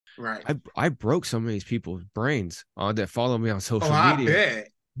Right. I broke some of these people's brains that follow me on Oh, social I media bet.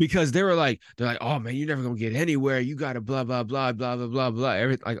 because they're like, oh man, you're never gonna get anywhere. You gotta blah blah blah blah blah blah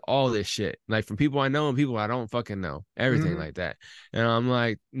blah. Like all this shit, like from people I know and people I don't fucking know, everything Hmm. like that. And I'm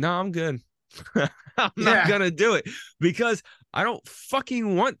like, no, I'm good. I'm not Yeah. gonna do it because I don't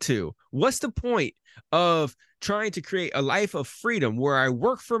fucking want to. What's the point of trying to create a life of freedom where I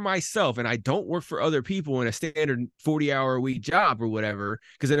work for myself and I don't work for other people in a standard 40-hour a week job or whatever?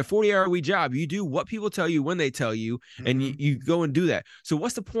 Because in a 40-hour a week job, you do what people tell you when they tell you, and Hmm. you go and do that. So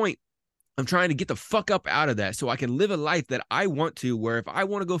what's the point? I'm trying to get the fuck up out of that so I can live a life that I want to, where if I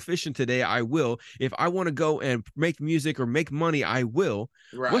want to go fishing today, I will. If I want to go and make music or make money, I will.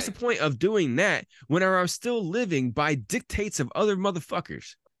 What's the Right. point of doing that whenever I'm still living by dictates of other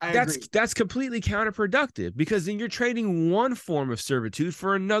motherfuckers? I That's agree. that's completely counterproductive because then you're trading one form of servitude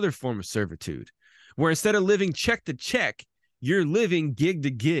for another form of servitude. Where instead of living check to check, you're living gig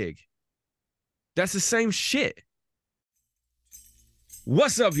to gig. That's the same shit.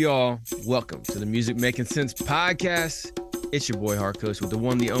 What's up, y'all? Welcome to the Music Making Sense podcast. It's your boy Harkos with the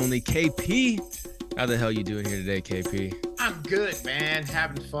one, the only KP. How the hell you doing here today, KP? I'm good, man.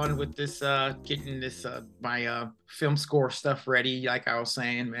 Having fun with this, getting this, my film score stuff ready. Like I was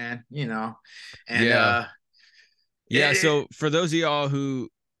saying, man, and Yeah, yeah. it, So for those of y'all who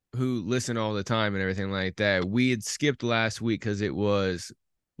listen all the time and everything like that, we had skipped last week because it was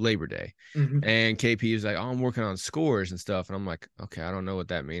Labor Day. Mhm. And KP was like, oh, I'm working on scores and stuff. And I'm like, okay, I don't know what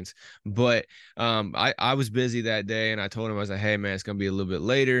that means. But I was busy that day and I told him, I was like, hey man, it's gonna be a little bit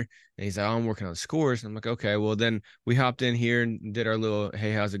later. And he's like, oh, I'm working on scores. And I'm like, okay, well then we hopped in here and did our little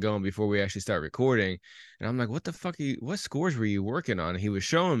hey, how's it going before we actually start recording. And I'm like, what the fuck what scores were you working on? And he was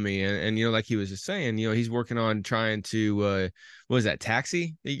showing me, and like he was just saying, he's working on trying to what is that,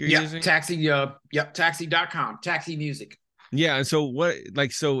 Taxi that you're Yep, using? taxi.com, taxi music. Yeah, and so what,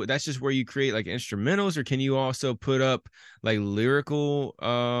 like, so that's just where you create like instrumentals, or can you also put up like lyrical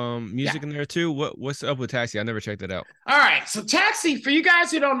Yeah. music in there too? What's up with Taxi? I never checked that out. All right. So taxi, for you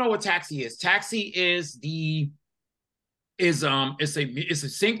guys who don't know what taxi it's a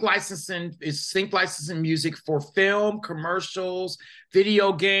sync licensing music for film, commercials,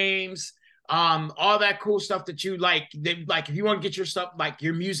 video games, all that cool stuff that you like. Like if you want to get your stuff, like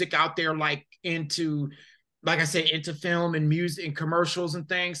your music out there, like into, like I say, into film and music and commercials and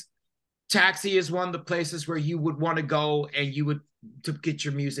things. Taxi is one of the places where you would want to go and you would to get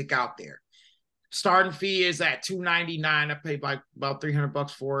your music out there. Starting fee is at $2.99. I paid like about $300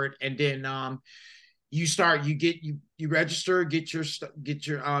 for it, and then you register, you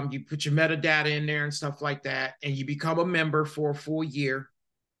put your metadata in there and stuff like that, and you become a member for a full year.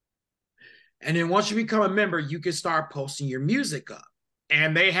 And then once you become a member, you can start posting your music up.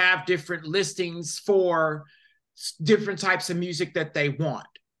 And they have different listings for different types of music that they want.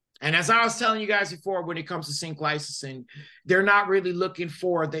 And as I was telling you guys before, when it comes to sync licensing, they're not really looking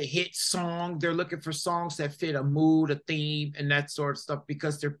for the hit song. They're looking for songs that fit a mood, a theme, and that sort of stuff,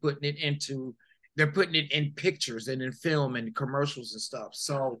 because they're putting it in pictures and in film and commercials and stuff.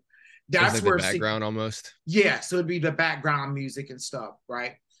 So It's that's like the where, background almost. yeah, so it'd be the background music and stuff,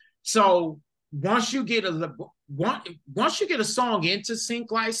 right? So once you get once you get a song into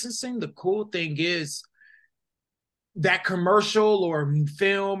sync licensing, the cool thing is that commercial or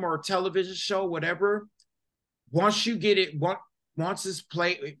film or television show, whatever, once you get it, once it's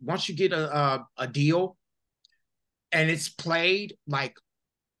played, once you get a deal and it's played like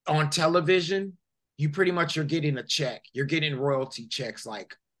on television, you pretty much are getting a check. You're getting royalty checks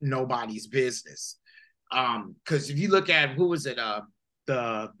like nobody's business. Because if you look at, who was it?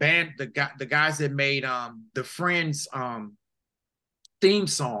 The guys that made the Friends theme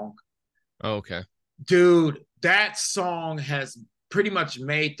song, Oh, okay. dude, that song has pretty much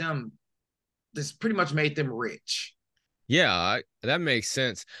made them this pretty much made them rich. Yeah, that makes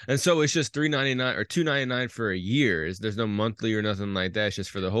sense. And so it's just 3.99 or 2.99 for a year. There's no monthly or nothing like that. It's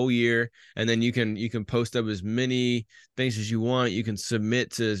just for the whole year. And then you can post up as many things as you want. You can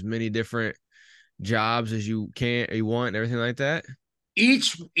submit to as many different jobs as you want and everything like that.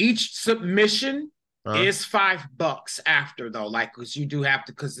 Each submission Huh? is $5 after, though, like, because you do have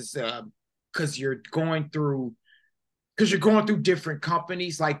to, because you're going through different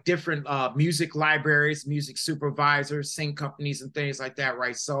companies, like different music libraries, music supervisors, sync companies, and things like that,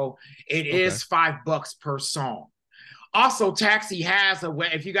 right? So it Okay. is $5 per song. Also, Taxi has a way.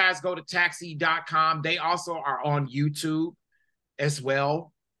 If you guys go to taxi.com, they also are on YouTube as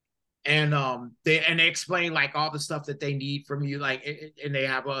well. And they explain like all the stuff that they need from you, like, and they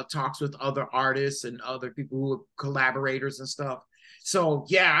have talks with other artists and other people who are collaborators and stuff. So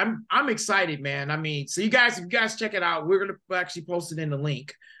yeah, I'm excited, man. I mean, so if you guys check it out, we're gonna actually post it in the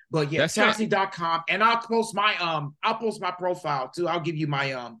link. But yeah, That's not. taxi.com. And I'll post my profile too. I'll give you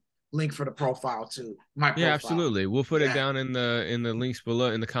my link for the profile too. My Yeah, profile. absolutely. We'll put it Yeah. down in the links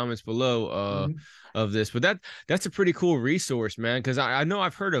below, in the comments below Mhm. of this. But that's a pretty cool resource, man. Because I know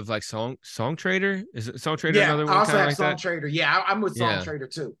I've heard of like Song Trader. Is it Song Trader Yeah. another I one also kind of have like Song that? Trader. Yeah, I'm with Song Yeah. Trader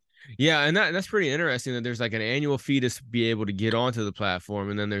too. Yeah, and that's pretty interesting that there's like an annual fee to be able to get onto the platform,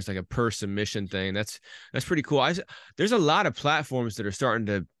 and then there's like a per submission thing. That's pretty cool. There's a lot of platforms that are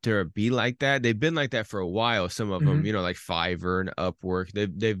starting to be like that. They've been like that for a while. Some of them, Mhm. like Fiverr and Upwork.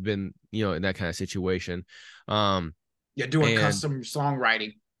 They've been in that kind of situation. Um, Yeah, doing and custom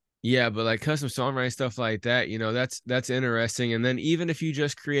songwriting. yeah, but like custom songwriting stuff like that, that's interesting. And then even if you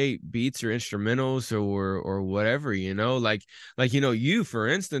just create beats or instrumentals or whatever, you for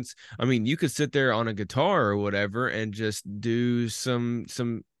instance, I mean, you could sit there on a guitar or whatever and just do some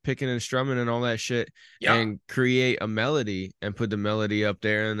picking and strumming and all that shit Yep. and create a melody and put the melody up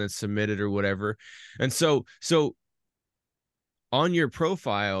there and then submit it or whatever. And so on your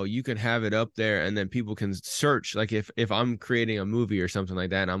profile you can have it up there, and then people can search. Like if I'm creating a movie or something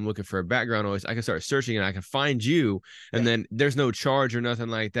like that and I'm looking for a background noise, I can start searching and I can find you, and Yeah. then there's no charge or nothing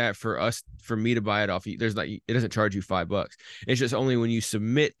like that for me to buy it off. There's like, it doesn't charge you $5. It's just only when you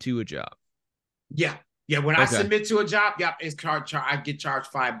submit to a job. Yeah. Yeah. When I Okay, submit to a job, yep, it's I get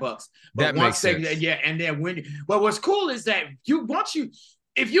charged $5. But that makes once they, sense. yeah, and then what's cool is that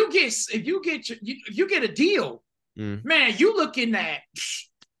if you get a deal, Mm. man, Yeah,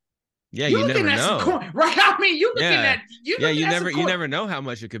 you you looking never at some know. coin, right? I mean, Yeah, you yeah, looking at some you coin. never know how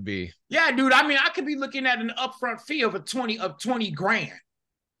much it could be. Yeah, dude. I mean, I could be looking at an upfront fee of 20 grand,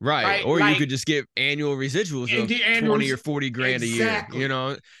 Right. right? Or you Like could just get annual residuals and of get 20 or annuals. 40 grand a year,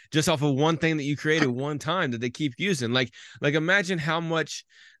 Exactly. just off of one thing that you created one time that they keep using. Like imagine how much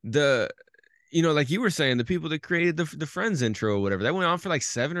the, like you were saying, the people that created the Friends intro or whatever, that went on for like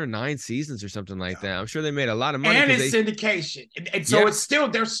 7 or 9 seasons or something like Yeah. that. I'm sure they made a lot of money And because it's syndication. And so yeah,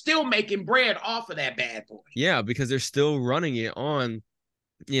 they're still making bread off of that bad boy. yeah, because they're still running it on,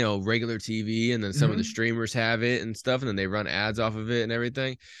 regular TV, and then some of the Mm-hmm. streamers have it and stuff, and then they run ads off of it and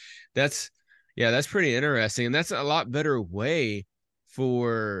everything. That's yeah, that's pretty interesting. And that's a lot better way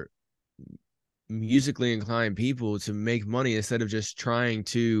for musically inclined people to make money instead of just trying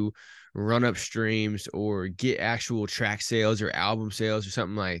to run up streams or get actual track sales or album sales or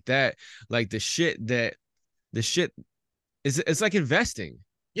something like that. Like the shit is, it's like investing.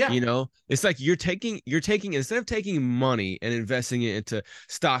 Yeah. It's like you're taking instead of taking money and investing it into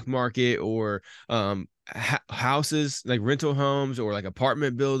stock market or houses, like rental homes or like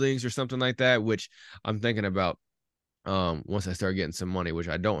apartment buildings or something like that, which I'm thinking about once I start getting some money, which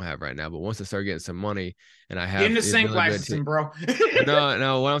I don't have right now, but once I start getting some money and I Getting have the the sync ability licensing, bro.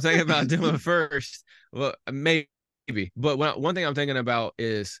 no, what I'm thinking about doing first, well, maybe, but one thing I'm thinking about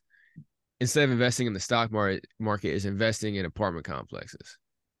is, instead of investing in the stock market is investing in apartment complexes.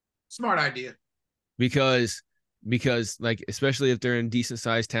 Smart idea. because like, especially if they're in decent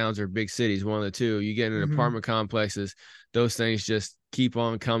sized towns or big cities, one of the two, you get in Mm-hmm. apartment complexes, those things just keep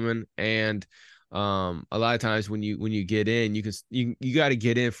on coming. And a lot of times when you get in, you got to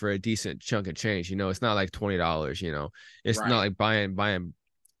get in for a decent chunk of change. It's not like $20. It's not Right. like buying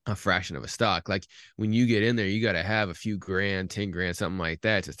a fraction of a stock. Like, when you get in there, you got to have a few grand, 10 grand, something like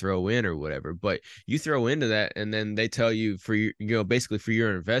that to throw in or whatever. But you throw into that, and then they tell you, for your, basically for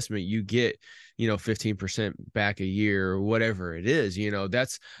your investment, you get, 15% back a year or whatever it is.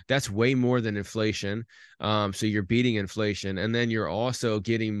 That's way more than inflation. So you're beating inflation, and then you're also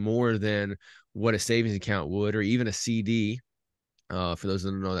getting more than what a savings account would, or even a CD. For those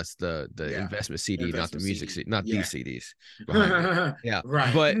that don't know, that's the Yeah. investment CD, not the Investment music CD. CD, not Yeah. these CDs behind me. Yeah,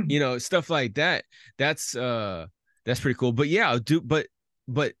 Right. but stuff like that. That's pretty cool. But yeah,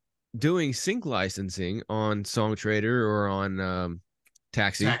 but doing sync licensing on Song Trader or on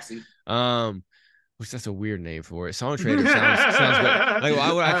Taxi, Taxi. um, which that's a weird name for it. Song Trader sounds good. Like,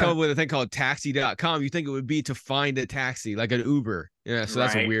 why would I come up with a thing called taxi.com? You think it would be to find a taxi, like an Uber. Yeah, so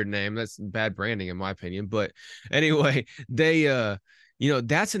that's a Right. weird name. That's bad branding in my opinion. But anyway, they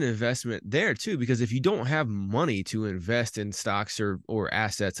that's an investment there too, because if you don't have money to invest in stocks or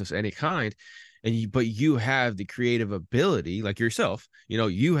assets of any kind, but you have the creative ability, like yourself,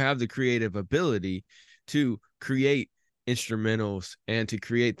 you have the creative ability to create instrumentals and to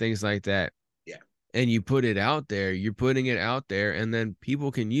create things like that, Yeah. and you put it out there, you're putting it out there, and then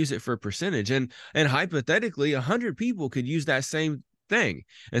people can use it for a percentage. And hypothetically, 100 people could use that same thing.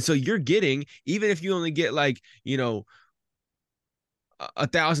 And so you're getting, even if you only get like,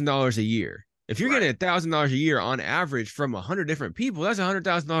 $1,000 a year, If you're getting $1,000 a year on average from 100 different people, that's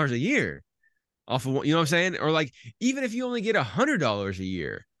 $100,000 a year off of, you know what I'm saying? Or like, even if you only get $100 a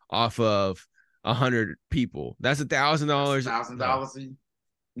year off of 100 people, that's $1,000. $1,000.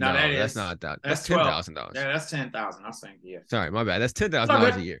 No, that that's is not that. that's $10,000. Yeah, that's 10,000. I was thinking, yeah. Sorry, my bad. That's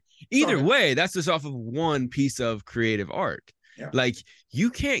 $10,000 a year. Either Okay. way, that's just off of one piece of creative art. Yeah. Like, you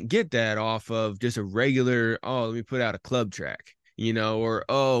can't get that off of just a regular, oh, let me put out a club track, you know, or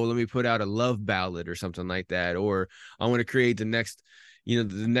oh, let me put out a love ballad or something like that, or I want to create the next, you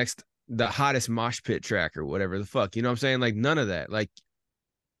know, the hottest mosh pit track or whatever the fuck, you know what I'm saying? Like, none of that. Like,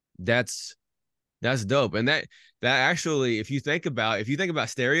 that's dope. And that actually, if you think about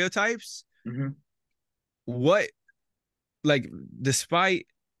stereotypes, what, like, despite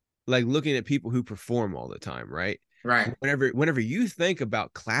like looking at people who perform all the time, right? Whenever you think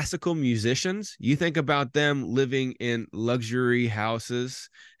about classical musicians, you think about them living in luxury houses,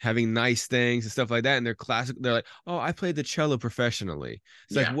 having nice things and stuff like that, and they're like, oh, I played the cello professionally.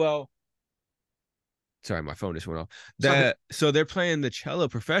 It's like, well, sorry, my phone just went off. So they're playing the cello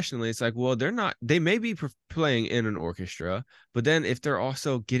professionally. It's like, well, they may be playing in an orchestra, but then if they're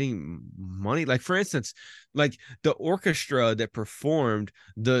also getting money, like for instance, like the orchestra that performed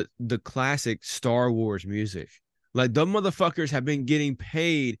the classic Star Wars music, like the motherfuckers have been getting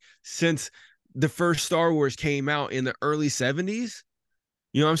paid since the first Star Wars came out in the early 70s.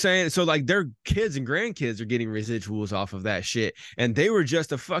 You know what I'm saying? So like their kids and grandkids are getting residuals off of that shit. And they were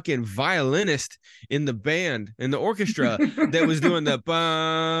just a fucking violinist in the band, in the orchestra that was doing the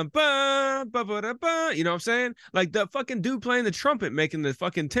ba ba ba ba da ba. You know what I'm saying? Like the fucking dude playing the trumpet, making the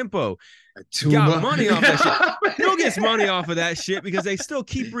fucking tempo. Got money off that shit. Still gets money off of that shit because they still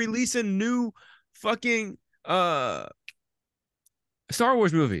keep releasing new fucking Star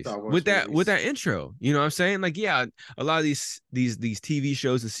Wars movies with that intro. You know what I'm saying? Like, yeah, a lot of these TV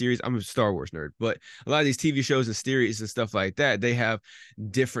shows and series, I'm a Star Wars nerd, but a lot of these TV shows and series and stuff like that, they have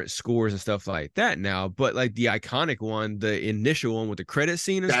different scores and stuff like that now. But like the iconic one, the initial one with the credit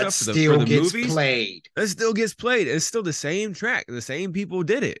scene and stuff for the movies, played. That still gets played. It's still the same track. The same people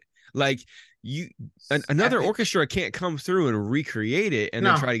did it. Like another orchestra can't come through and recreate it and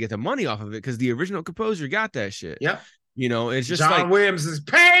then try to get the money off of it because the original composer got that shit. Yep. You know, it's just John like Williams is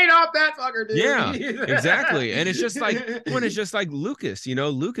paid off that fucker, dude. Yeah, exactly. And it's just like when it's just like Lucas, you know,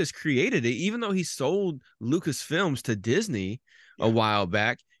 Lucas created it, even though he sold Lucasfilms to Disney a while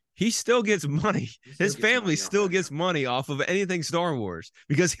back, he still gets money. His family still gets money off of anything Star Wars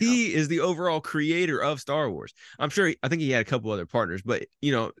because he is the overall creator of Star Wars. I think he had a couple other partners, but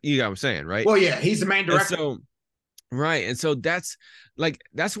you know what I'm saying, right? Well, yeah, he's the main director. Right. And so that's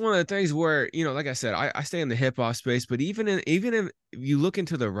one of the things where, you know, like I said, I stay in the hip hop space, but even if you look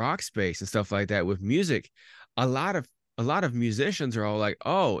into the rock space and stuff like that with music, a lot of musicians are all like,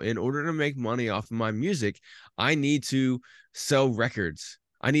 oh, in order to make money off of my music, I need to sell records.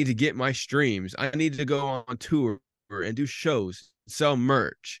 I need to get my streams. I need to go on tour and do shows, sell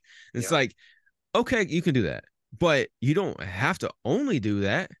merch. It's like, okay, you can do that, but you don't have to only do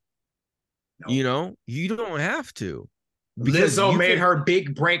that. You know, you don't have to. Lizzo made her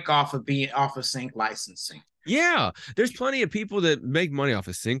big break off of sync licensing. Yeah, there's plenty of people that make money off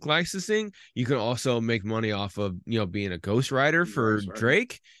of sync licensing. You can also make money off of, you know, being a ghostwriter for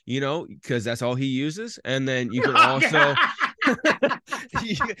Drake, you know, because that's all he uses. And then you can also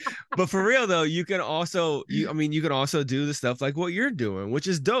but for real though, you can also you can also do the stuff like what you're doing, which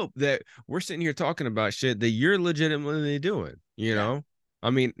is dope, that we're sitting here talking about shit that you're legitimately doing, you know. I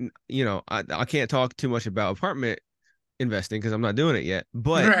mean, you know, I can't talk too much about apartment investing because I'm not doing it yet,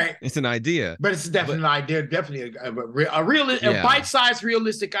 but it's an idea. But it's definitely an idea, definitely a bite-sized,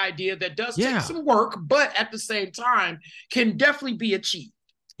 realistic idea that does take some work, but at the same time can definitely be achieved.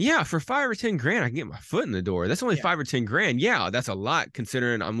 Yeah, for $5 or $10 I can get my foot in the door. That's only $5 or $10. Yeah, that's a lot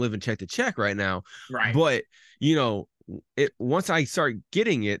considering I'm living check to check right now. Right. But you know, once I start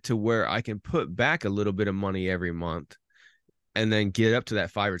getting it to where I can put back a little bit of money every month, and then get up to that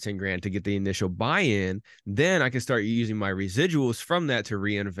 $5 or $10 to get the initial buy-in, then I can start using my residuals from that to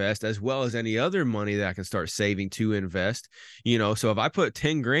reinvest, as well as any other money that I can start saving to invest. You know, so if I put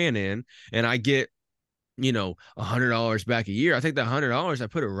 $10 in and I get, you know, $100 back a year, I take that $100, I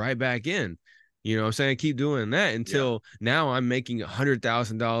put it right back in. You know what I'm saying? Keep doing that until now I'm making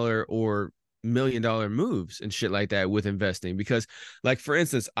 $100,000 or $1 million moves and shit like that with investing. Because, like, for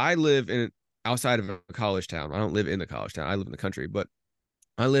instance, I live outside of a college town. I don't live in the college town. I live in the country, but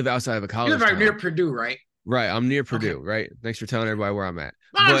I live outside of a college town. You live right near Purdue, right? Right. I'm near Purdue, right? Thanks for telling everybody where I'm at.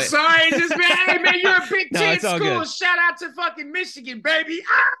 I'm sorry. Just, man, hey, man, you're a Big Ten school. Good. Shout out to fucking Michigan, baby.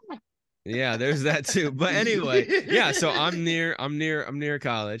 Ah! Yeah, there's that too. But anyway, yeah, so I'm near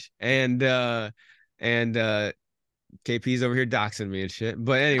college, and KP's over here doxing me and shit.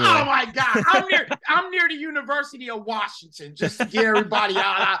 But Oh anyway. my God. I'm near the University of Washington, just to get everybody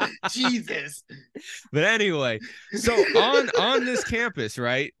out. Jesus. But anyway, so on this campus,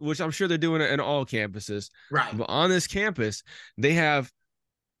 right, which I'm sure they're doing it in all campuses, Right. but on this campus, they have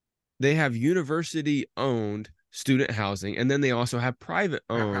university owned student housing, and then they also have private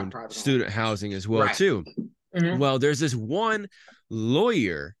owned Private student home. housing as well Right. too. Mhm. Well, there's this one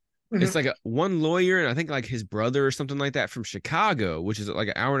lawyer. It's like one lawyer, and I think like his brother or something like that from Chicago, which is like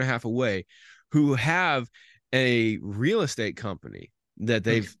an hour and a half away, who have a real estate company that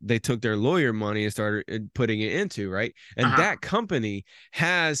they took their lawyer money and started putting it into, right? And that company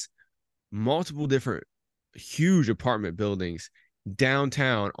has multiple different huge apartment buildings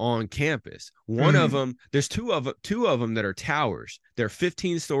downtown on campus. One of them, there's two of them that are towers. They're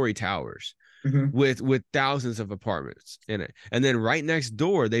 15-story towers with thousands of apartments in it. And then right next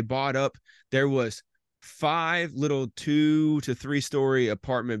door, they bought up, there was 5 little 2 to 3-story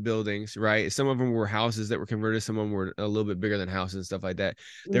apartment buildings, right? Some of them were houses that were converted, some of them were a little bit bigger than houses and stuff like that.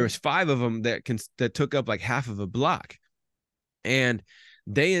 There was 5 of them that took up like half of a block. And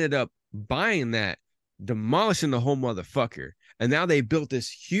they ended up buying that, demolishing the whole motherfucker. And now they built this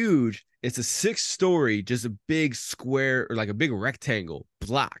huge, it's a 6-story, just a big square or like a big rectangle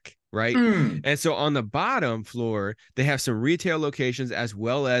block, right? And so on the bottom floor, they have some retail locations as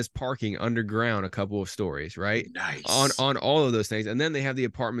well as parking underground, a couple of stories, right? Nice. On all of those things. And then they have the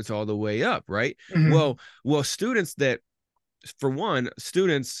apartments all the way up, right? Well, students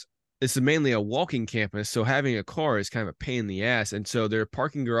it's mainly a walking campus, so having a car is kind of a pain in the ass. And so there are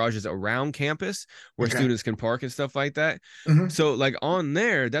parking garages around campus where students can park and stuff like that. So like on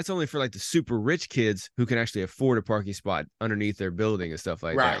there, that's only for like the super rich kids who can actually afford a parking spot underneath their building and stuff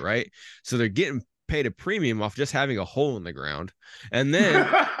like that, right? So they're getting paid a premium off just having a hole in the ground. And then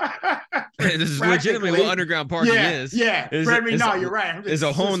this is legitimately what underground parking is. Yeah. No, you're right. There's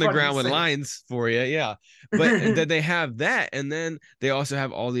a hole in the ground with lines for you. Yeah. But then they have that. And then they also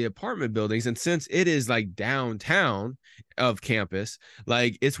have all the apartment buildings. And since it is like downtown of campus,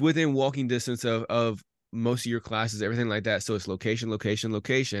 like it's within walking distance of most of your classes, everything like that. So it's location.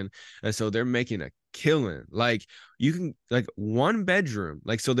 And so they're making a killing. Like you can like 1 bedroom,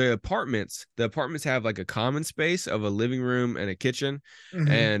 like so the apartments have like a common space of a living room and a kitchen.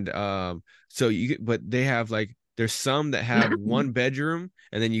 And so but they have like, there's some that have 1 bedroom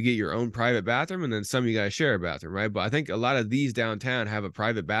and then you get your own private bathroom, and then some you got to share a bathroom, right? But I think a lot of these downtown have a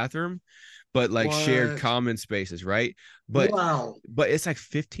private bathroom, but like shared common spaces, right? But it's like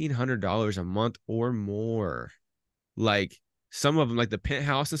 $1,500 a month or more. Like some of them, like the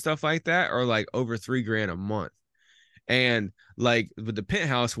penthouse and stuff like that, are like over $3,000 a month. And like with the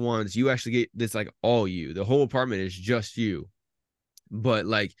penthouse ones, you actually get this like all you, the whole apartment is just you. But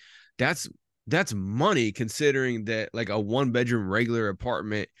like that's money, considering that like a 1-bedroom regular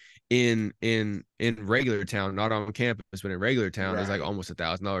apartment in regular town, not on campus, but in regular town, is like almost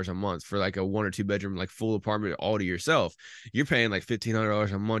 $1,000 a month for like a 1 or 2 bedroom, like full apartment all to yourself. You're paying like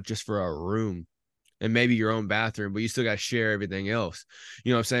 $1,500 a month just for a room and maybe your own bathroom, but you still got to share everything else.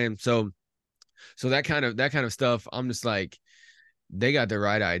 You know what I'm saying? So that kind of stuff, I'm just like, they got the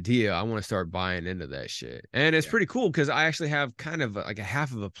right idea. I want to start buying into that shit. And it's pretty cool because I actually have kind of like a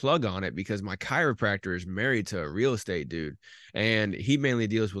half of a plug on it, because my chiropractor is married to a real estate dude and he mainly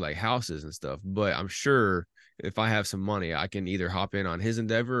deals with like houses and stuff. But I'm sure if I have some money, I can either hop in on his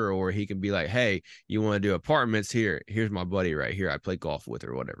endeavor, or he can be like, hey, you want to do apartments? Here's my buddy right here. I play golf with,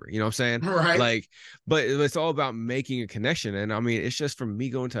 or whatever. You know what I'm saying? Right. Like, but it's all about making a connection. And I mean, it's just from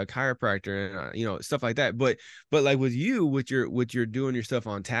me going to a chiropractor and, stuff like that. But like with you, with your doing your stuff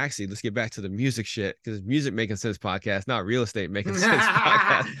on Taxi, let's get back to the music shit, because music making sense podcast, not real estate making sense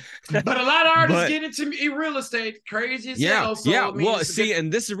podcast. But a lot of artists get into real estate crazy as hell. So, I mean, well, see,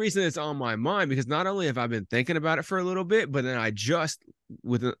 and this is the reason it's on my mind, because not only have I been thinking about it for a little bit, but then I just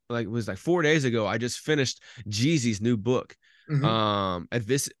it was like 4 days ago, I just finished Jeezy's new book.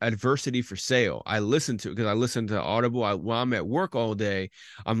 Adversity for Sale. I listened to it because I listen to Audible. While I'm at work all day,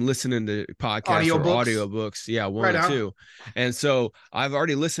 I'm listening to podcasts or audiobooks. Yeah, one or two. And so I've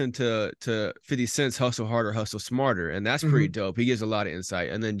already listened to 50 Cent's Hustle Harder, Hustle Smarter, and that's pretty dope. He gives a lot of insight.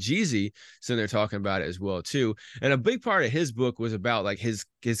 And then Jeezy sitting there talking about it as well too. And a big part of his book was about like his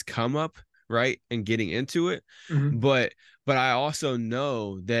come up, right, and getting into it. But I also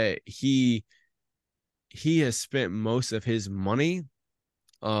know that he has spent most of his money.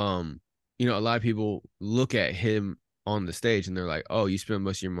 A lot of people look at him on the stage and they're like, oh, you spend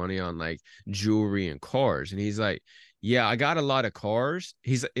most of your money on like jewelry and cars. And he's like, Yeah, I got a lot of cars.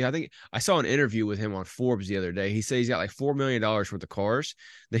 I think I saw an interview with him on Forbes the other day. He said he's got like $4 million worth of cars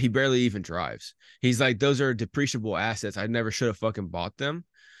that he barely even drives. He's like, those are depreciable assets. I never should have fucking bought them.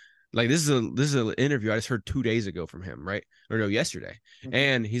 Like this is an interview I just heard 2 days ago from him, right? Or no, yesterday. Mhm.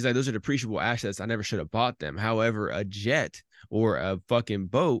 And he's like, those are depreciable assets. I never should have bought them. However, a jet or a fucking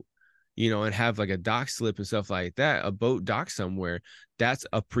boat, and have like a dock slip and stuff like that, a boat dock somewhere, that's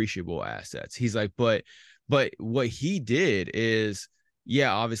appreciable assets. He's like, but what he did is,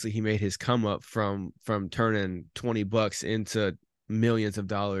 yeah, obviously he made his come up from turning $20 into millions of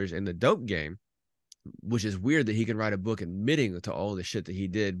dollars in the dope game, which is weird that he can write a book admitting to all the shit that he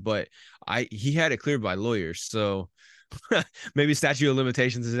did. But he had it cleared by lawyers, so maybe statute of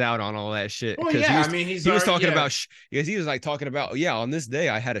limitations is out on all that shit. Well, Because yeah, I mean, he was talking about, because he was like talking about, yeah, on this day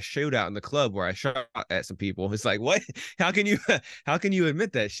I had a shootout in the club where I shot at some people. It's like, what? How can you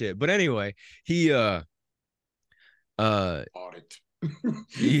admit that shit? But anyway, he audit.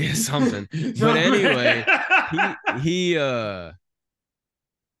 Yeah, something. But anyway, he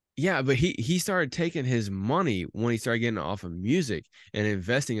yeah, but he started taking his money when he started getting off of music and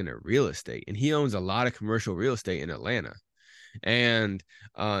investing into real estate. And he owns a lot of commercial real estate in Atlanta. And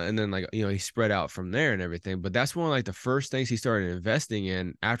then, like, he spread out from there and everything. But that's one of like the first things he started investing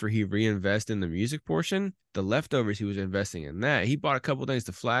in after he reinvested in the music portion. The leftovers, he was investing in that. He bought a couple things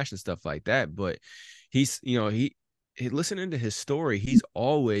to Flash and stuff like that. But he's, he listening to his story, he's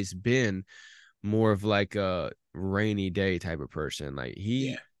always been more of like a rainy day type of person. Like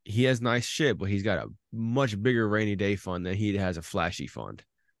he has nice shit, but he's got a much bigger rainy day fund than he has a flashy fund,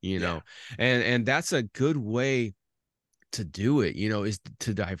 and that's a good way to do it, is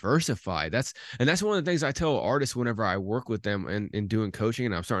to diversify. That's one of the things I tell artists whenever I work with them and doing coaching,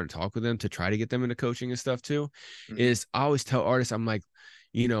 and I'm starting to talk with them to try to get them into coaching and stuff too, is I always tell artists, I'm like,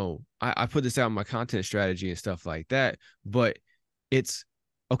 I put this out in my content strategy and stuff like that, but it's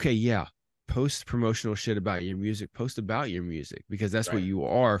okay. Yeah. Post promotional shit about your music, post about your music, because that's what you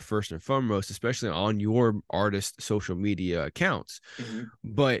are first and foremost, especially on your artist social media accounts.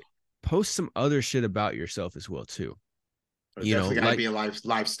 But post some other shit about yourself as well too. Definitely gotta be a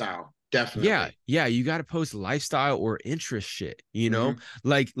lifestyle. Definitely. Yeah, you got to post lifestyle or interest shit,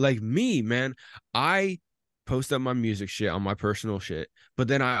 like me, man. I post up my music shit on my personal shit, but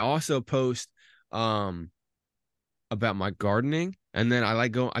then I also post about my gardening, and then I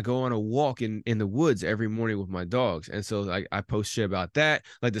go on a walk in the woods every morning with my dogs, and so like I post shit about that.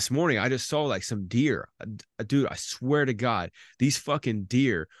 Like this morning I just saw like some deer, dude, I swear to God, these fucking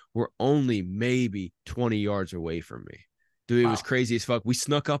deer were only maybe 20 yards away from me. Dude, it was crazy as fuck. We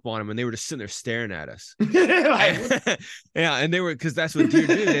snuck up on them and they were just sitting there staring at us. Yeah, and they were, because that's what deer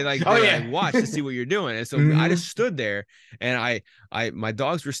do. They like watch to see what you're doing. And so I just stood there, and my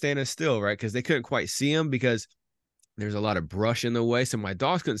dogs were standing still, right? Because they couldn't quite see them because there's a lot of brush in the way. So my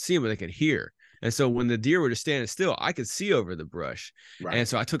dogs couldn't see them, but they could hear. And so when the deer were just standing still, I could see over the brush. Right. And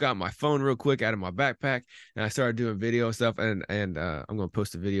so I took out my phone real quick out of my backpack, and I started doing video and stuff. And I'm going to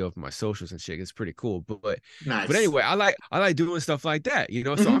post a video of my socials and shit. It's pretty cool. But nice. But anyway, I like doing stuff like that,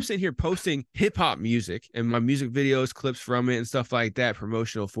 So I'm sitting here posting hip hop music and my music videos, clips from it and stuff like that,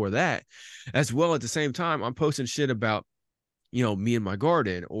 promotional for that. As well, at the same time, I'm posting shit about, me in my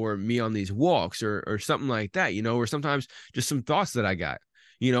garden, or me on these walks, or something like that, or sometimes just some thoughts that I got,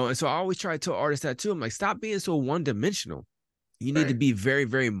 and so I always try to tell artists that too. I'm like, stop being so one-dimensional. You need to be very,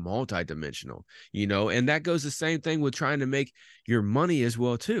 very multi-dimensional, and that goes the same thing with trying to make your money as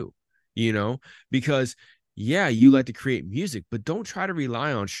well too, because yeah, you like to create music, but don't try to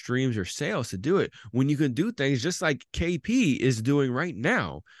rely on streams or sales to do it, when you can do things just like KP is doing right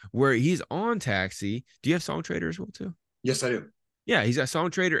now, where he's on Taxi. Do you have Song Trader as well too? Yes, I do. Yeah, he's got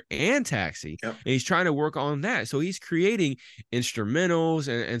Song Trader and Taxi, and he's trying to work on that. So he's creating instrumentals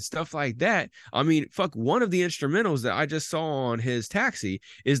and stuff like that. I mean, fuck, one of the instrumentals that I just saw on his Taxi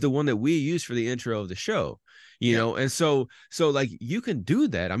is the one that we use for the intro of the show, and so like you can do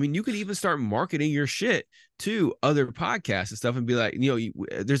that. I mean, you could even start marketing your shit to other podcasts and stuff and be like,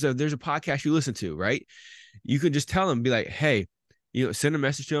 there's a podcast you listen to, right? You could just tell them, be like, hey, send a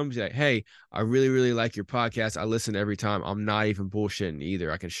message to them, be like, hey, I really, really like your podcast. I listen every time. I'm not even bullshitting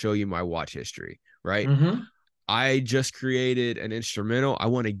either. I can show you my watch history, right? I just created an instrumental I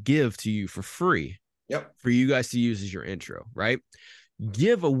want to give to you for free. For you guys to use as your intro, right?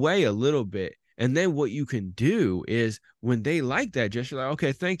 Give away a little bit. And then what you can do is, when they like that, just like,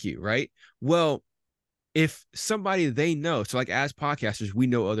 okay, thank you, right? Well, if somebody they know, so like as podcasters, we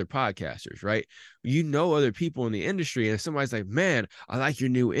know other podcasters, right? Other people in the industry, and if somebody's like, man, I like your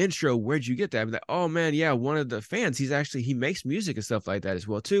new intro, where'd you get that? I'm like, oh man, yeah, one of the fans, he makes music and stuff like that as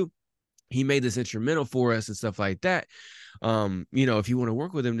well too. he made this instrumental for us and stuff like that. If you want to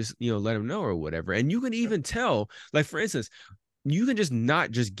work with him, just, let him know or whatever. And you can even tell, like, for instance, you can just not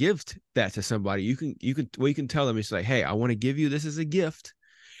just give that to somebody. You can tell them, it's like, hey, I want to give you this as a gift.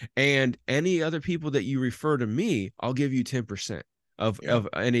 And any other people that you refer to me, I'll give you 10% of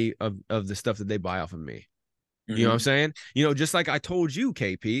any of the stuff that they buy off of me. Mm-hmm. You know what I'm saying? Just like I told you,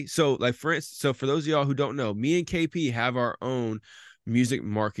 KP. So like, for instance, so for those of y'all who don't know, me and KP have our own music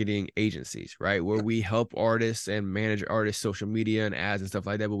marketing agencies, right? Where we help artists and manage artists' social media and ads and stuff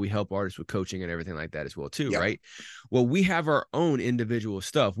like that, but we help artists with coaching and everything like that as well too, right? Well, we have our own individual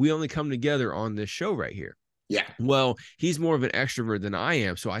stuff. We only come together on this show right here. Yeah. Well, he's more of an extrovert than I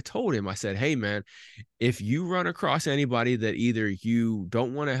am. So I told him, I said, hey, man, if you run across anybody that either you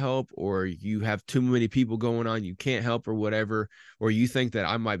don't want to help or you have too many people going on, you can't help or whatever, or you think that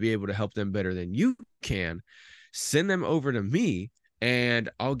I might be able to help them better than you can, send them over to me and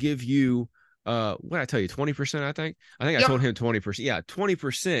I'll give you, what did I tell you? 20%, I think I told him 20%. Yeah.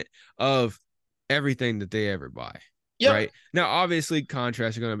 20% of everything that they ever buy. Yep. Right now, obviously,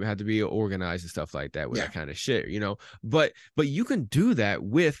 contracts are going to have to be organized and stuff like that with that kind of shit, But you can do that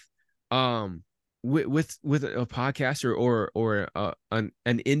with a podcaster or an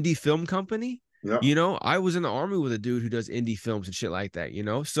indie film company. Yep. I was in the Army with a dude who does indie films and shit like that.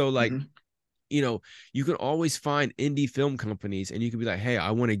 So like, you can always find indie film companies, and you can be like, hey, I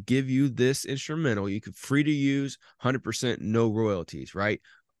want to give you this instrumental. You can free to use, 100% no royalties. Right?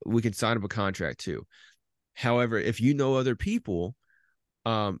 We can sign up a contract too. However, if you know other people,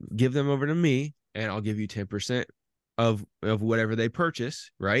 give them over to me and I'll give you 10% of whatever they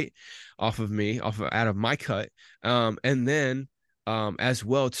purchase, right? Off of me, out of my cut. And then as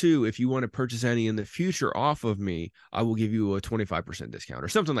well too, if you want to purchase any in the future off of me, I will give you a 25% discount or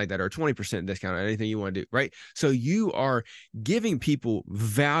something like that, or a 20% discount on anything you want to do, right? So you are giving people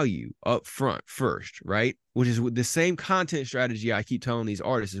value up front first, right? Which is the same content strategy I keep telling these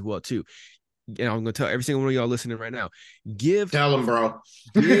artists as well too. And I'm gonna tell every single one of y'all listening right now, tell them, bro.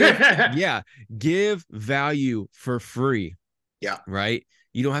 Give value for free. Yeah. Right.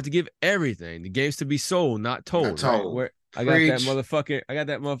 You don't have to give everything. The game's to be sold, not told. Not told. Right? Where I got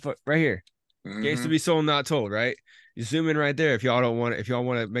that motherfucker right here. Mm-hmm. Games to be sold, not told. Right. You zoom in right there if y'all want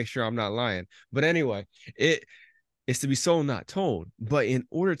to make sure I'm not lying. But anyway, it's to be sold, not told. But in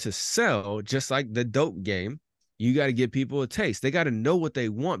order to sell, just like the dope game, you got to give people a taste. They got to know what they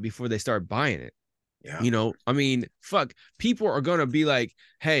want before they start buying it. Yeah. I mean, fuck, people are going to be like,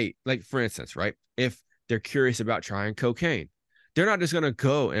 hey, like for instance, right? If they're curious about trying cocaine, they're not just going to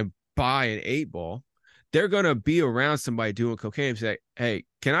go and buy an 8-ball. They're going to be around somebody doing cocaine and say, hey,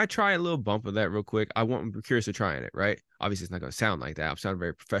 can I try a little bump of that real quick? I'm curious to trying it, right? Obviously, it's not going to sound like that. I'm sounding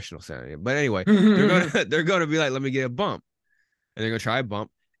very professional sounding it. But anyway, they're going to be like, let me get a bump. And they're going to try a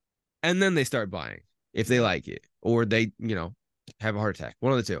bump. And then they start buying if they like it, or they, have a heart attack,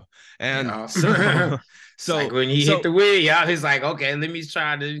 one of the two. And so like when you hit the weed, he's like, okay, let me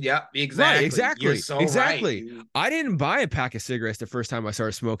try to, exactly. You're so exactly. Right. I didn't buy a pack of cigarettes the first time I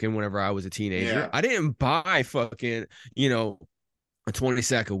started smoking whenever I was a teenager. Yeah. I didn't buy fucking, a 20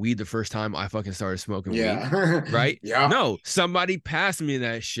 sack of weed the first time I fucking started smoking weed. Right? Yeah. No, somebody passed me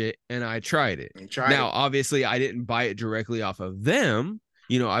that shit and I tried it. Obviously, I didn't buy it directly off of them.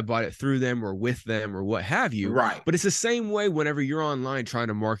 I bought it through them or with them or what have you. Right. But it's the same way whenever you're online trying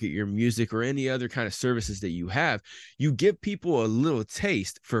to market your music or any other kind of services that you have, you give people a little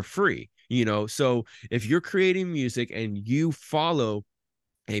taste for free, So if you're creating music and you follow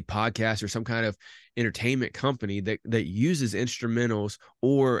a podcast or some kind of entertainment company that uses instrumentals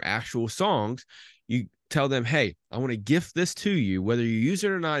or actual songs, you tell them, hey, I want to gift this to you. Whether you use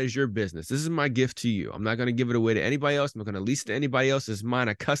it or not is your business. This is my gift to you. I'm not going to give it away to anybody else. I'm not going to lease it to anybody else. It's mine.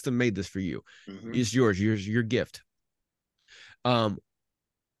 I custom made this for you. Mm-hmm. It's yours. Your gift.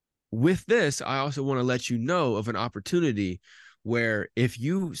 With this, I also want to let you know of an opportunity where if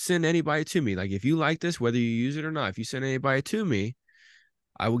you send anybody to me, like if you like this, whether you use it or not, if you send anybody to me,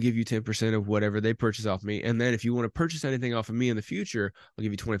 I will give you 10% of whatever they purchase off me. And then if you want to purchase anything off of me in the future, I'll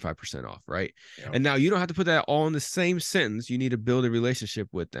give you 25% off, right? Yep. And now you don't have to put that all in the same sentence. You need to build a relationship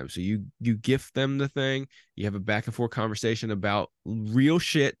with them. So you gift them the thing. You have a back and forth conversation about real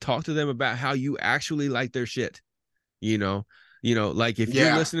shit. Talk to them about how you actually like their shit, like if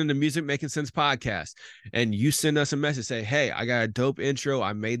you're listening to Music Making Sense podcast and you send us a message, say, hey, I got a dope intro.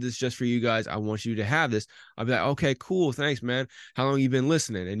 I made this just for you guys. I want you to have this. I'll be like, okay, cool. Thanks, man. How long you been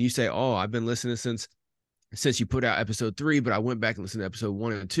listening? And you say, oh, I've been listening since since you put out episode 3, but I went back and listened to episode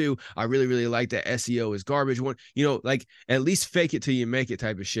 1 and 2. I really, really like that SEO is garbage one. Like at least fake it till you make it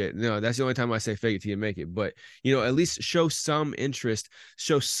type of shit. No, that's the only time I say fake it till you make it. But, at least show some interest,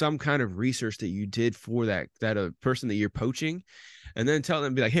 show some kind of research that you did for that person that you're poaching. And then tell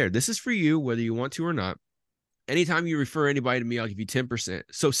them, be like, here, this is for you, whether you want to or not. Anytime you refer anybody to me, I'll give you 10%.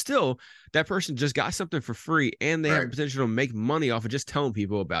 So still, that person just got something for free, and they have potential to make money off of just telling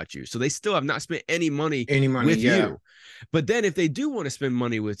people about you. So they still have not spent any money with you. But then if they do want to spend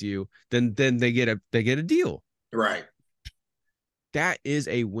money with you, then they get a deal. Right. That is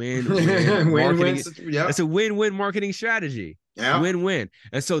a win-win marketing. Yep. It's a win-win marketing strategy. Yeah. Win-win.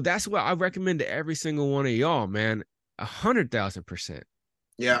 And so that's what I recommend to every single one of y'all, man. 100,000%.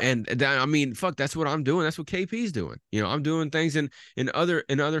 Yeah. And I mean, fuck, that's what I'm doing. That's what KP's doing. I'm doing things in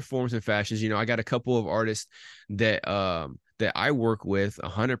other forms and fashions. I got a couple of artists that I work with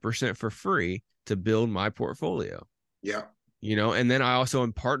 100% for free to build my portfolio. Yeah. And then I also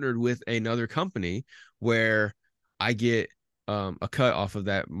am partnered with another company where I get a cut off of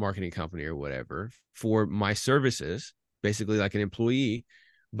that marketing company or whatever for my services, basically like an employee,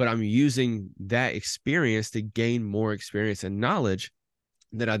 but I'm using that experience to gain more experience and knowledge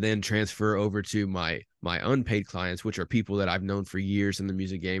that I then transfer over to my unpaid clients, which are people that I've known for years in the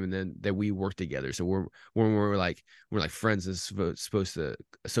music game, and then that we work together. So we're like friends as supposed to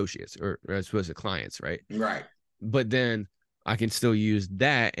associates or as opposed to clients, right? Right. But then I can still use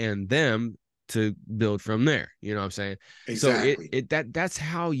that and them to build from there. You know what I'm saying? Exactly. So that's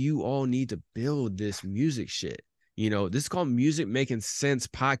how you all need to build this music shit. This is called Music Making Sense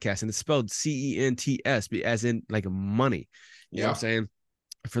Podcast, and it's spelled CENTS, as in like money. You know what I'm saying?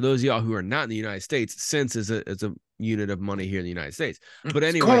 For those of y'all who are not in the United States, cents is a unit of money here in the United States. But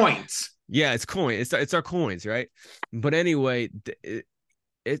anyway, it's coins. Yeah, it's coin. It's our coins, right? But anyway,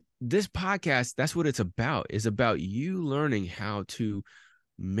 this podcast, that's what it's about. Is about you learning how to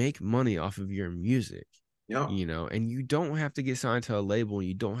make money off of your music. Yeah. And you don't have to get signed to a label, and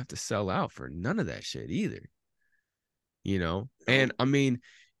you don't have to sell out for none of that shit either. And I mean,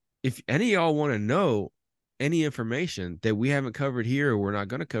 if any of y'all want to know any information that we haven't covered here or we're not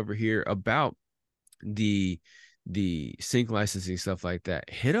going to cover here about the sync licensing stuff like that,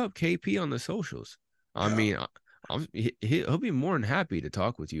 hit up KP on the socials. I mean, he'll be more than happy to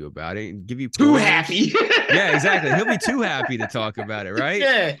talk with you about it and give you too happy. Yeah, exactly. He'll be too happy to talk about it,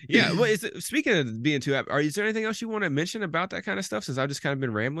 right? Yeah. Well, speaking of being too happy, is there anything else you want to mention about that kind of stuff? Since I've just kind of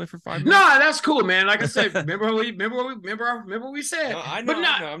been rambling for 5 minutes. No, that's cool, man. Like I said, remember what we said. No, I know.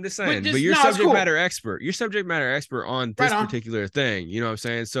 I'm just saying. But you're subject matter expert. You're subject matter expert on this particular thing. You know what I'm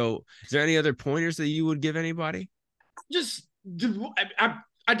saying? So, is there any other pointers that you would give anybody?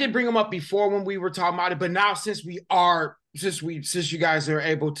 I did bring them up before when we were talking about it, but now since you guys are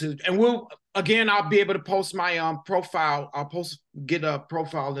able to, and I'll be able to post my profile. I'll get a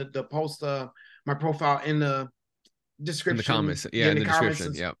profile to post my profile in the description, in the comments, in the comments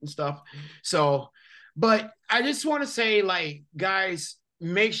and stuff. So, but I just want to say, like, guys,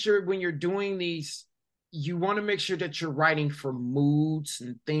 make sure when you're doing these, you want to make sure that you're writing for moods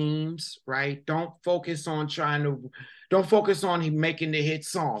and themes, right? Don't focus on making the hit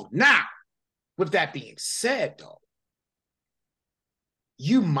song. Now, with that being said, though,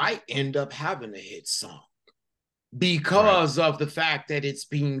 you might end up having a hit song because of the fact that it's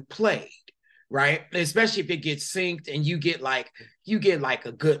being played, right? Especially if it gets synced and you get like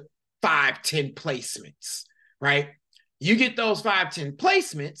a good 5-10 placements, right? You get those 5-10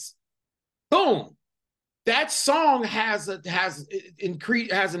 placements, boom. That song has an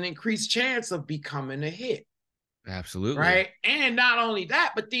increased chance of becoming a hit. Absolutely. Right. And not only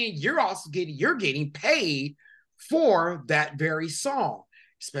that, but then you're getting paid for that very song,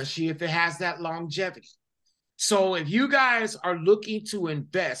 especially if it has that longevity. So if you guys are looking to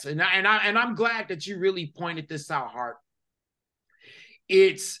invest, and I'm glad that you really pointed this out, Hart.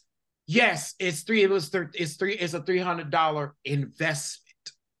 It's a $300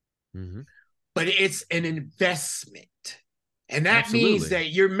 investment. Mm-hmm. But it's an investment. And that means that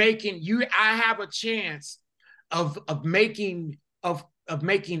I have a chance of making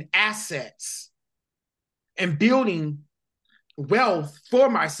assets and building wealth for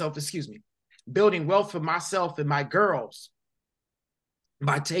myself, building wealth for myself and my girls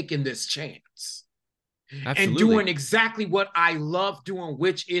by taking this chance. Absolutely. And doing exactly what I love doing,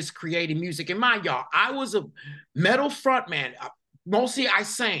 which is creating music. And mind y'all, I was a metal frontman. Mostly I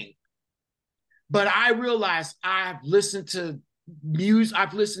sang. But I realized I've listened to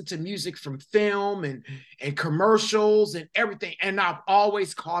music from film and commercials and everything. And I've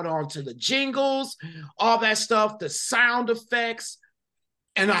always caught on to the jingles, all that stuff, the sound effects,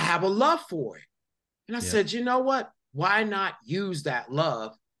 and I have a love for it. And I said, you know what? Why not use that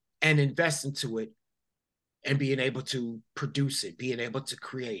love and invest into it and being able to produce it, being able to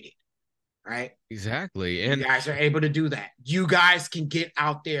create it, right? Exactly. You And guys are able to do that. You guys can get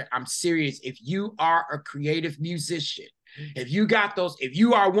out there. I'm serious. If you are a creative musician, if you got those, if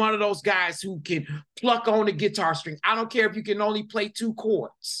you are one of those guys who can pluck on a guitar string, I don't care if you can only play 2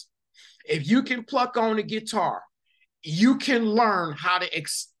 chords. If you can pluck on a guitar, you can learn how to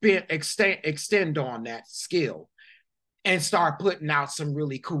extend on that skill and start putting out some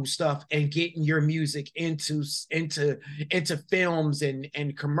really cool stuff and getting your music into films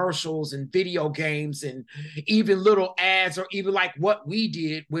and commercials and video games and even little ads, or even like what we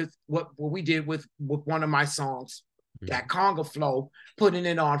did with one of my songs, that conga flow, putting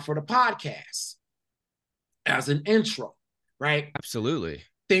it on for the podcast as an intro, right? absolutely.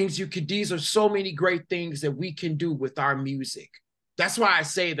 Things you could, these are so many great things that we can do with our music. That's why I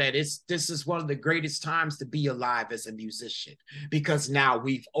say that this is one of the greatest times to be alive as a musician, because now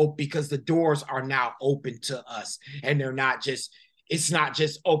because the doors are now open to us, and it's not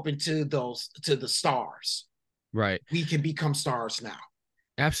just open to the stars. Right. We can become stars now.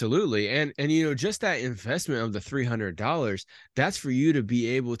 Absolutely. And you know, just that investment of the $300, that's for you to be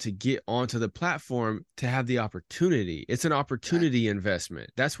able to get onto the platform, to have the opportunity. It's an opportunity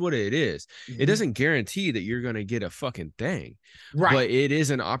investment. That's what it is. It doesn't guarantee that you're going to get a fucking thing. Right. But it is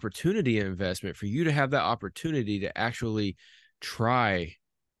an opportunity investment for you to have that opportunity to actually try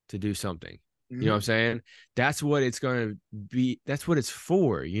to do something. You know what I'm saying? That's what it's going to be. That's what it's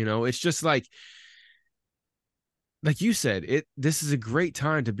for. You know, it's just like you said, this is a great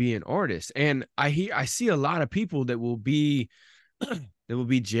time to be an artist. And I see a lot of people that will be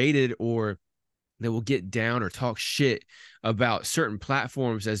jaded, or that will get down or talk shit about certain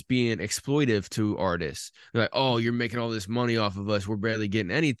platforms as being exploitive to artists. They're like, oh, you're making all this money off of us, we're barely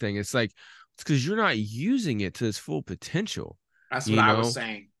getting anything. It's like, it's because you're not using it to its full potential. That's what I was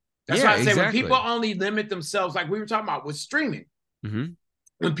saying. That's yeah, why I say exactly. when people only limit themselves, like we were talking about with streaming, when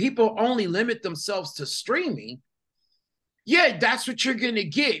people only limit themselves to streaming, yeah, that's what you're going to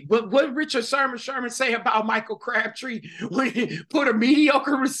get. But what Richard Sherman say about Michael Crabtree when he put a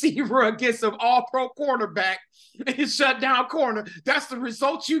mediocre receiver against an all-pro cornerback and shut down corner, that's the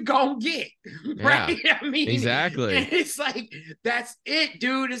result you going to get, right? Yeah, I mean, exactly. It's like, that's it,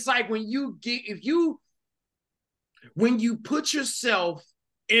 dude. It's like when you put yourself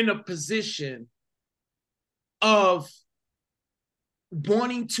in a position of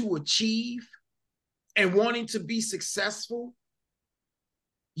wanting to achieve and wanting to be successful,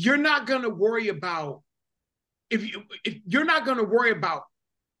 you're not going to worry about if you're not going to worry about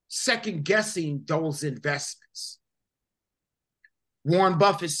second guessing those investments. Warren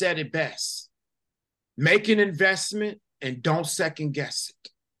Buffett said it best: make an investment and don't second guess it.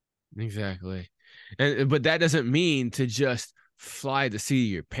 Exactly. But that doesn't mean to just fly the seat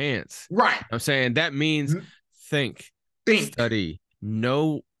of your pants. Right. I'm saying that means think, study,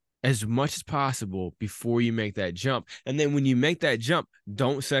 know as much as possible before you make that jump. And then when you make that jump,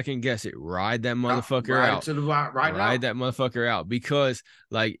 don't second guess it. Ride that motherfucker out. Ride that motherfucker out. Because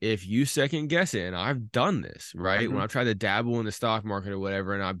like, if you second guess it, and I've done this, right? When I tried to dabble in the stock market or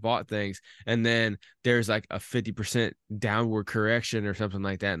whatever, and I bought things, and then there's like a 50% downward correction or something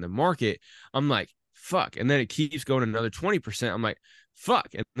like that in the market, I'm like, fuck. And then it keeps going another 20%. I'm like, fuck.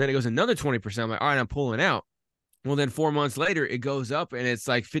 And then it goes another 20%. I'm like, all right, I'm pulling out. Well, then 4 months later, it goes up and it's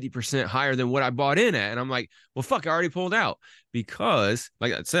like 50% higher than what I bought in at. And I'm like, well, fuck, I already pulled out, because,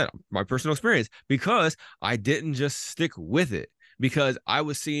 like I said, my personal experience, because I didn't just stick with it, because I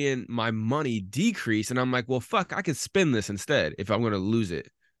was seeing my money decrease. And I'm like, well, fuck, I could spend this instead if I'm going to lose it.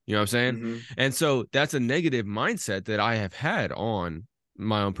 You know what I'm saying? And so that's a negative mindset that I have had on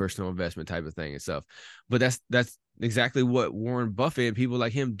my own personal investment type of thing and stuff. But that's exactly what Warren Buffett and people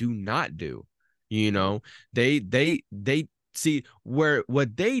like him do not do. You know, they see where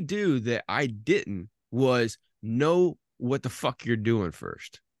what they do that I didn't was know what the fuck you're doing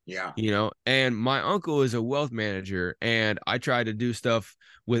first. Yeah. You know, and my uncle is a wealth manager, and I tried to do stuff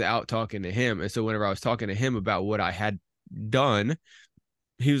without talking to him. And so whenever I was talking to him about what I had done,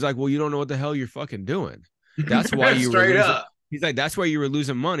 he was like, well, you don't know what the hell you're fucking doing. That's why you were losing. He's like, that's why you were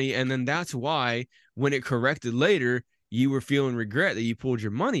losing money. And then that's why when it corrected later, you were feeling regret that you pulled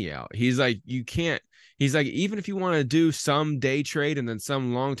your money out. He's like, you can't, he's like, even if you want to do some day trade and then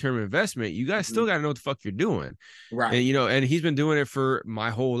some long-term investment, you guys still got to know what the fuck you're doing. Right. And, you know, and he's been doing it for my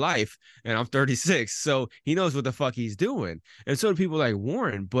whole life, and I'm 36. So he knows what the fuck he's doing. And so do people like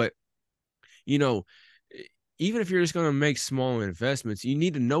Warren. But, you know, even if you're just going to make small investments, you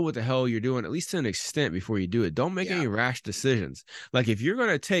need to know what the hell you're doing, at least to an extent, before you do it. Don't make any rash decisions. Like if you're going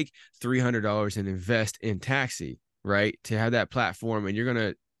to take $300 and invest in Taxi, right, to have that platform, and you're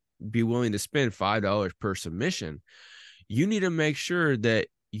going to be willing to spend $5 per submission, you need to make sure that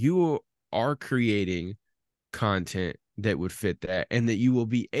you are creating content that would fit that, and that you will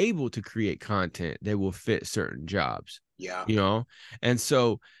be able to create content that will fit certain jobs. Yeah. You know? And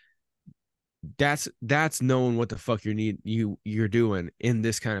so that's knowing what the fuck you're doing in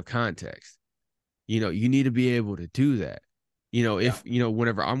this kind of context. You know, you need to be able to do that. You know, if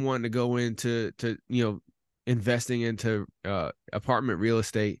whenever I'm wanting to go into investing into apartment real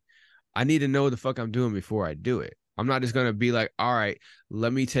estate, I need to know what the fuck I'm doing before I do it. I'm not just gonna be like, all right,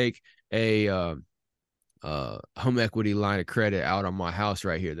 let me take a home equity line of credit out on my house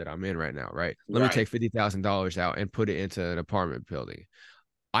right here that I'm in right now, right? Let me take $50,000 out and put it into an apartment building.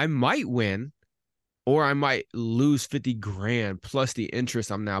 I might win, or I might lose 50 grand plus the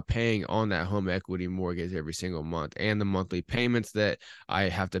interest I'm now paying on that home equity mortgage every single month, and the monthly payments that I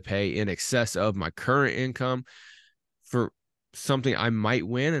have to pay in excess of my current income for something I might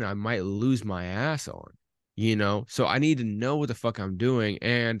win and I might lose my ass on, you know? So I need to know what the fuck I'm doing,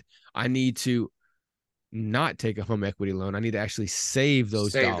 and I need to not take a home equity loan. I need to actually save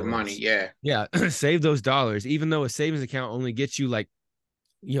those dollars. Save the money, yeah. Save those dollars, even though a savings account only gets you like,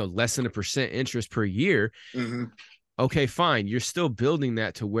 less than 1% interest per year. Mm-hmm. Okay, fine. You're still building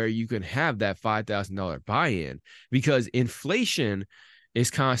that to where you can have that $5,000 buy-in, because inflation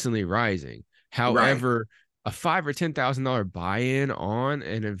is constantly rising. However, a $5,000 or $10,000 buy-in on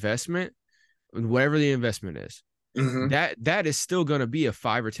an investment, whatever the investment is, that is still going to be a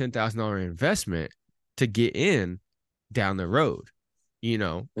 $5,000 or $10,000 investment to get in down the road,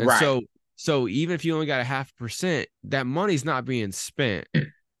 and so even if you only got a 0.5%, that money's not being spent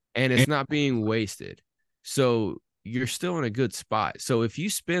and it's not being wasted. So you're still in a good spot. So if you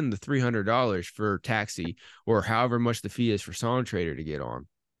spend the $300 for Taxi, or however much the fee is for SongTrader to get on,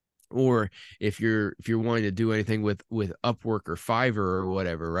 or if you're wanting to do anything with Upwork or Fiverr or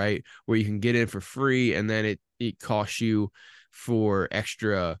whatever, right, where you can get in for free, and then it costs you for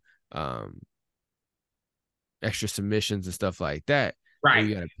extra submissions and stuff like that, where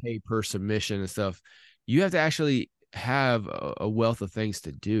you got to pay per submission and stuff. You have to actually have a wealth of things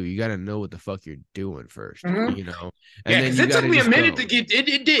to do. You got to know what the fuck you're doing first, And then it took me a minute to get it.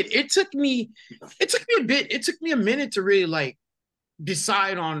 It did. It took me a bit. It took me a minute to really like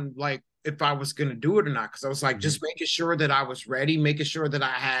decide on like if I was gonna do it or not, because I was like just making sure that I was ready, making sure that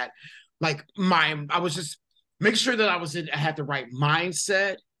I had like I was just making sure that I had the right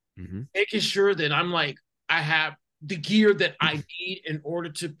mindset, making sure that I'm like I have the gear that I need in order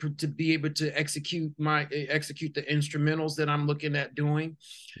to be able to execute the instrumentals that I'm looking at doing.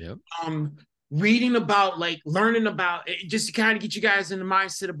 Yep. Reading about, like learning about it, just to kind of get you guys in the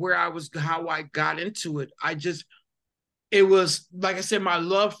mindset of how I got into it. It was, like I said, my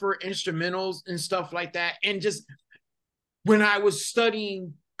love for instrumentals and stuff like that. And just when I was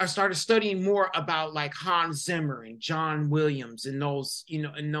studying, I started studying more about like Hans Zimmer and John Williams and those,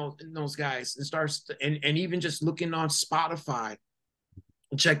 and those guys, and even just looking on Spotify,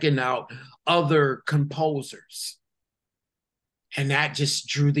 checking out other composers. And that just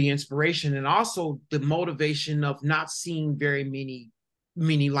drew the inspiration, and also the motivation of not seeing very many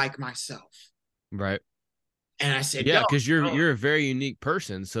like myself. Right. And I said, yeah, because you're a very unique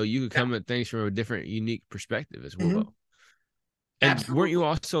person, so you could come at things from a different, unique perspective as well. And absolutely. Weren't you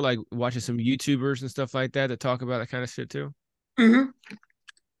also like watching some YouTubers and stuff like that talk about that kind of shit too?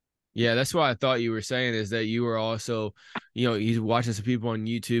 Yeah, that's why I thought you were saying is that you were also, he's watching some people on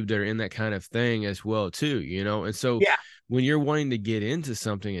YouTube that are in that kind of thing as well too, And so when you're wanting to get into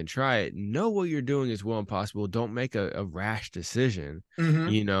something and try it, know what you're doing as well as possible. Don't make a rash decision,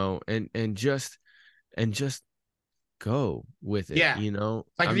 and just go with it.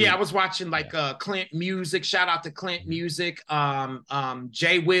 I was watching like Clint Music. Shout out to Clint Music.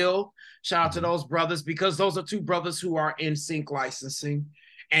 Jay Will. Shout out to those brothers, because those are two brothers who are in sync licensing.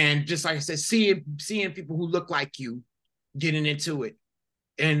 And just like I said, seeing people who look like you getting into it.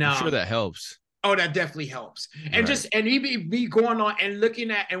 And I'm sure that helps. Oh, that definitely helps. And and even me going on and looking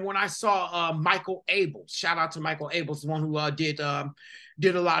at, and when I saw Michael Abels, shout out to Michael Abels, the one who did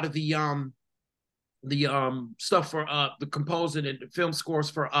a lot of the stuff for the composing and the film scores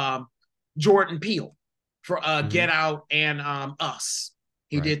for Jordan Peele for Get Out and Us.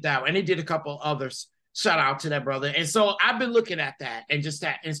 He did that, and he did a couple others. Shout out to that brother. And so I've been looking at that and just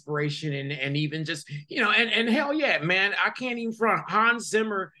that inspiration, and even just and hell yeah, man, I can't even front. Hans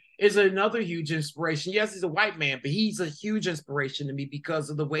Zimmer is another huge inspiration. Yes, he's a white man, but he's a huge inspiration to me because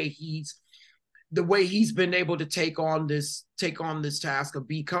of the way he's the way he's been able to take on this task of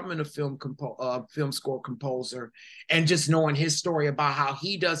becoming a film score composer, and just knowing his story about how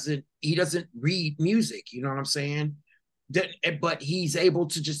he doesn't read music, you know what I'm saying? But he's able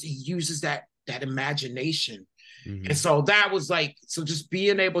to he uses that imagination. Mm-hmm. And so that was like, so just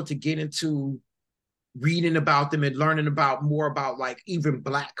being able to get into reading about them and learning about more about like even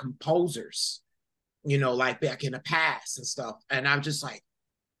Black composers, you know, like back in the past and stuff. And I'm just like,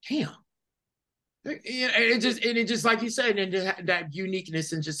 damn. It just like you said, and that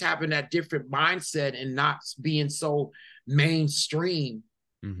uniqueness and just having that different mindset and not being so mainstream,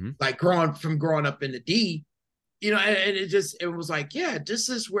 mm-hmm. like growing up in the D, you know, and it was like, yeah, this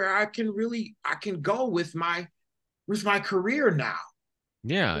is where I can go with my career now.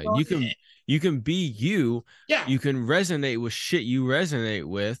 Yeah, you can be you. Yeah, you can resonate with shit you resonate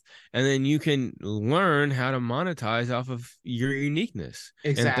with, and then you can learn how to monetize off of your uniqueness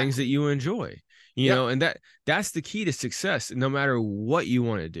and things that you enjoy. You know, and that's the key to success, no matter what you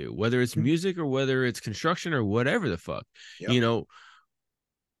want to do, whether it's music or whether it's construction or whatever the fuck. You know,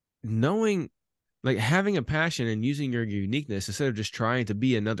 knowing, like, having a passion and using your uniqueness instead of just trying to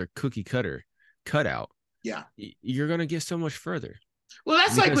be another cookie cutout. Yeah, you're gonna get so much further. Well,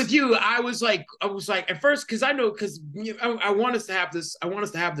 that's like with you. I was like at first, because I know, because I want us to have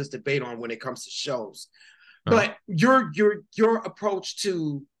this debate on when it comes to shows, but your approach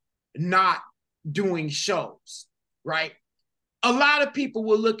to not doing shows, right? A lot of people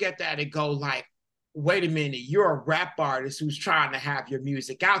will look at that and go like, wait a minute, you're a rap artist who's trying to have your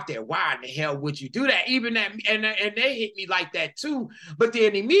music out there. Why in the hell would you do that? Even that, and they hit me like that too. But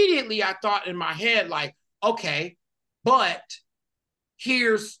then immediately I thought in my head like, okay, but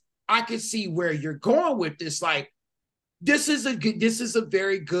I can see where you're going with this. Like, this is a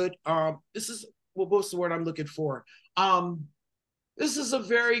very good, what's the word I'm looking for? This is a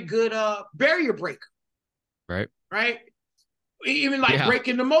very good barrier breaker. Right? Even like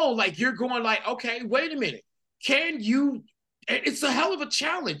breaking the mold. Like, you're going like, okay, wait a minute. It's a hell of a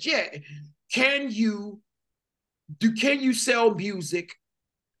challenge. Yeah. Can you sell music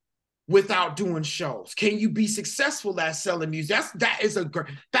without doing shows? Can you be successful at selling music?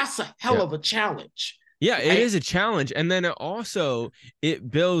 That's a hell of a challenge. Yeah, right? It is a challenge. And then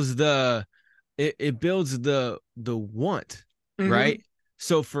it builds the want. Mm-hmm. Right.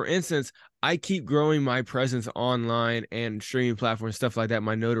 So for instance, I keep growing my presence online and streaming platforms, stuff like that.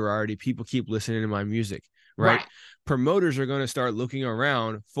 My notoriety, people keep listening to my music. Right. Promoters are going to start looking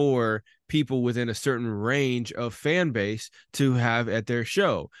around for people within a certain range of fan base to have at their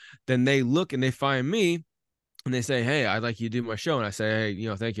show. Then they look and they find me and they say, hey, I'd like you to do my show. And I say,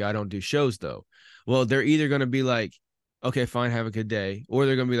 hey, thank you. I don't do shows though. Well, they're either going to be like, okay, fine, have a good day. Or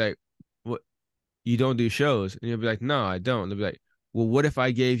they're going to be like, you don't do shows? And you'll be like, no, I don't. They'll be like, well, what if I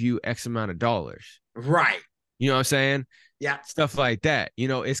gave you X amount of dollars? Right. You know what I'm saying? Yeah. Stuff like that.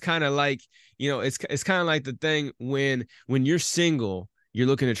 It's kind of like, it's kind of like the thing when you're single, you're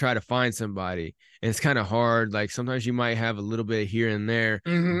looking to try to find somebody, and it's kind of hard. Like, sometimes you might have a little bit here and there,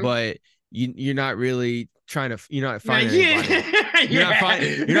 mm-hmm. but you're not really trying to, you're not finding anybody. You're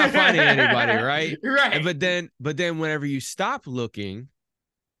not finding anybody, right? Right. But then whenever you stop looking,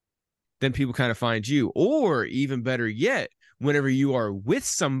 then people kind of find you. Or even better yet, whenever you are with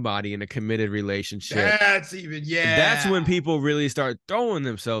somebody in a committed relationship, that's when people really start throwing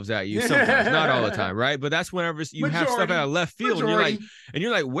themselves at you. Sometimes, not all the time, right? But that's whenever you have stuff out of left field, and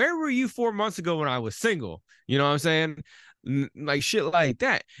you're like, where were you 4 months ago when I was single? You know what I'm saying? Like, shit like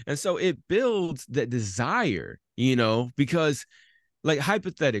that. And so it builds that desire, because, like,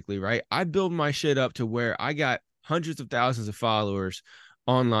 hypothetically, right? I build my shit up to where I got hundreds of thousands of followers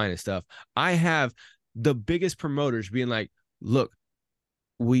online and stuff. I have the biggest promoters being like, look,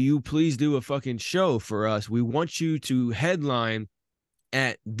 will you please do a fucking show for us? We want you to headline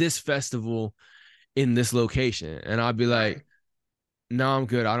at this festival in this location. And I'll be like, no, I'm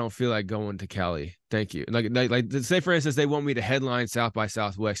good. I don't feel like going to Cali. Thank you. Like say, for instance, they want me to headline South by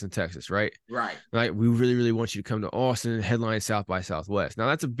Southwest in Texas, right? Right. Like, we really, really want you to come to Austin and headline South by Southwest. Now,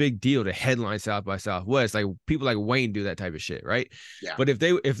 that's a big deal to headline South by Southwest. Like, people like Wayne do that type of shit, right? Yeah. But if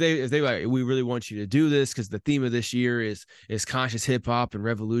they like, we really want you to do this because the theme of this year is conscious hip hop and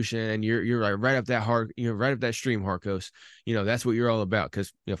revolution, and you're like right up that right up that stream, Harkos. That's what you're all about.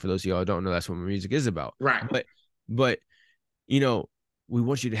 Because for those of y'all who don't know, that's what my music is about. Right. But we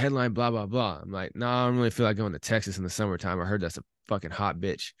want you to headline blah, blah, blah. I'm like, nah, I don't really feel like going to Texas in the summertime. I heard that's a fucking hot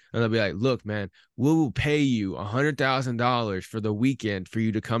bitch. And they'll be like, look, man, we will pay you $100,000 for the weekend for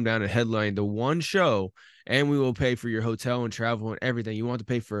you to come down and headline the one show. And we will pay for your hotel and travel and everything. You want to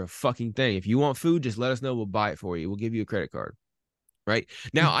pay for a fucking thing. If you want food, just let us know. We'll buy it for you. We'll give you a credit card. Right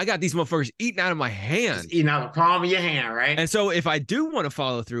now, I got these motherfuckers eating out of my hand. Just eating out the palm of your hand, right? And so if I do want to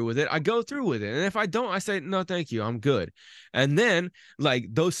follow through with it, I go through with it. And if I don't, I say, no, thank you. I'm good. And then like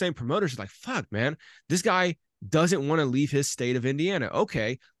those same promoters are like, fuck, man, this guy doesn't want to leave his state of Indiana.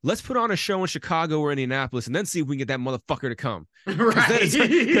 Okay, let's put on a show in Chicago or Indianapolis and then see if we can get that motherfucker to come. Because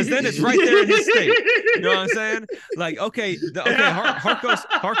then it's right there in his state. You know what I'm saying? Like, okay,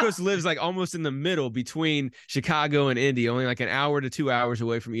 Harkos lives like almost in the middle between Chicago and Indy, only like an hour to 2 hours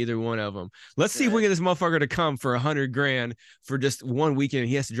away from either one of them. Let's see if we get this motherfucker to come for $100,000 for just one weekend.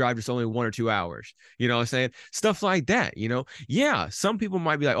 He has to drive just only 1 or 2 hours. You know what I'm saying? Stuff like that, you know? Yeah, some people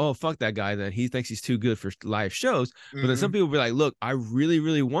might be like, oh, fuck that guy then. He thinks he's too good for live shows. But then some people be like, look, I really,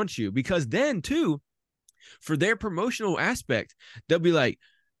 really want you. Because then too, for their promotional aspect, they'll be like,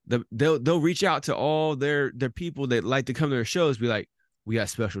 they'll reach out to all their people that like to come to their shows, be like, we got a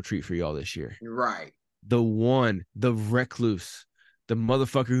special treat for y'all this year. Right. The recluse, the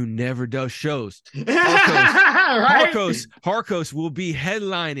motherfucker who never does shows. Harkos will be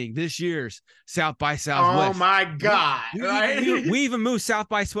headlining this year's South by Southwest. Oh my God. We even moved South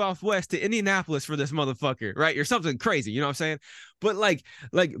by Southwest to Indianapolis for this motherfucker, right? Or something crazy, you know what I'm saying? But like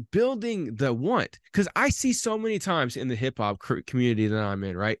building the want, because I see so many times in the hip hop community that I'm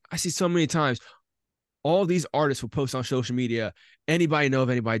in, right? I see so many times all these artists will post on social media, anybody know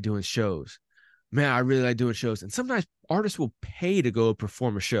of anybody doing shows? Man, I really like doing shows. And sometimes artists will pay to go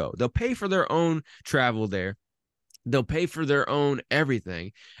perform a show. They'll pay for their own travel there. They'll pay for their own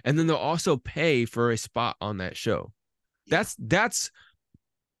everything. And then they'll also pay for a spot on that show. That's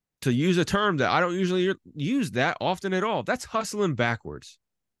to use a term that I don't usually use that often at all. That's hustling backwards,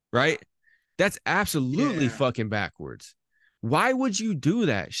 right? That's absolutely fucking backwards. Why would you do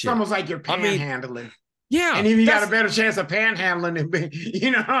that shit? It's almost like you're panhandling. Yeah. And even you got a better chance of panhandling than, you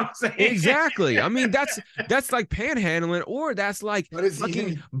know what I'm saying? Exactly. I mean, that's like panhandling, or that's like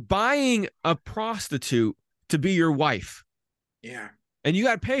fucking buying a prostitute to be your wife. Yeah. And you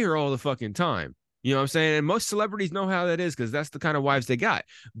got to pay her all the fucking time. You know what I'm saying? And most celebrities know how that is because that's the kind of wives they got.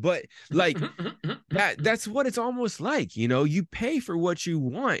 But like that's what it's almost like, you know, you pay for what you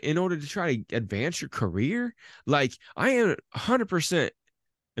want in order to try to advance your career. Like I am 100%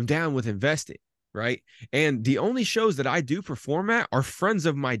 am down with investing. Right. And the only shows that I do perform at are friends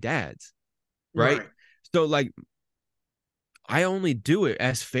of my dad's. Right. So like I only do it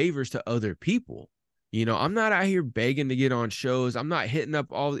as favors to other people. You know, I'm not out here begging to get on shows. I'm not hitting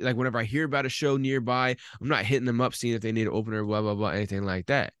up all like whenever I hear about a show nearby, I'm not hitting them up, seeing if they need an opener, blah, blah, blah, anything like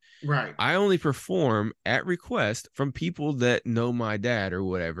that. Right. I only perform at request from people that know my dad or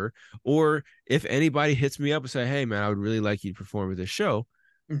whatever. Or if anybody hits me up and say, hey, man, I would really like you to perform at this show.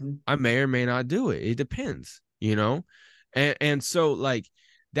 I may or may not do it. It depends, you know? And so like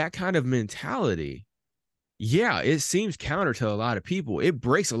that kind of mentality, yeah, it seems counter to a lot of people. It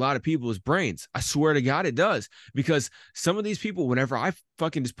breaks a lot of people's brains. I swear to God, it does. Because some of these people, whenever I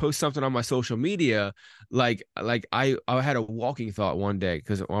fucking just post something on my social media, like I had a walking thought one day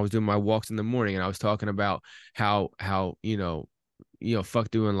because I was doing my walks in the morning and I was talking about how you know,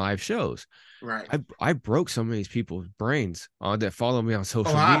 fuck doing live shows. Right. I broke some of these people's brains that follow me on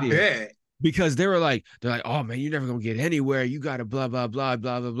social media. I bet. Because they're like, oh man, you're never gonna get anywhere. You gotta blah blah blah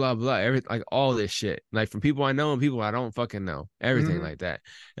blah blah blah blah. Everything, like all this shit, like from people I know and people I don't fucking know, everything like that.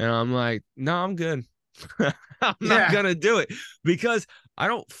 And I'm like, no, I'm good. I'm not gonna do it because I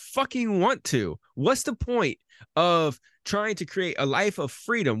don't fucking want to. What's the point of trying to create a life of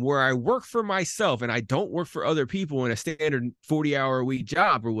freedom where I work for myself and I don't work for other people in a standard 40-hour-a-week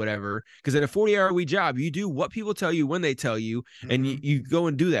job or whatever? Because in a 40-hour-a-week job, you do what people tell you when they tell you, and you go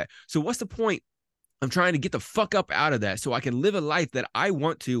and do that. So what's the point? I'm trying to get the fuck up out of that so I can live a life that I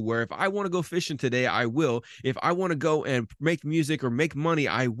want to, where if I want to go fishing today, I will. If I want to go and make music or make money,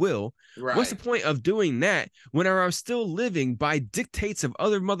 I will. Right. What's the point of doing that whenever I'm still living by dictates of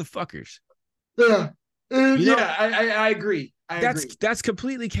other motherfuckers? Yeah. I agree. That's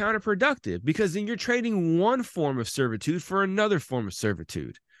completely counterproductive because then you're trading one form of servitude for another form of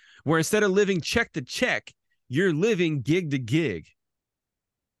servitude, where instead of living check to check, you're living gig to gig.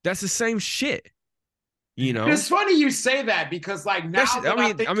 That's the same shit. You know, it's funny you say that because like now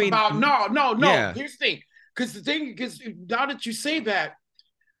I think about no. Yeah. Here's the thing, because now that you say that,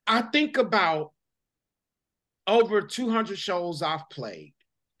 I think about over 200 shows I've played,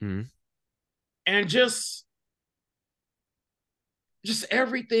 and just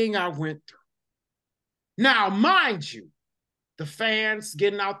everything I went through. Now, mind you, the fans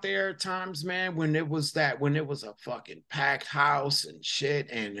getting out there at times, man, when it was a fucking packed house and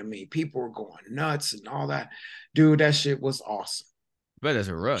shit, and I mean, people were going nuts and all that. Dude, that shit was awesome. But it's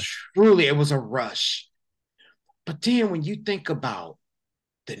a rush. Truly, it was a rush. But then when you think about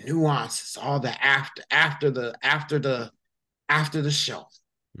the nuances, all the after the show,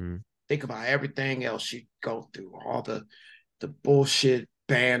 Mm. think about everything else you go through, all the bullshit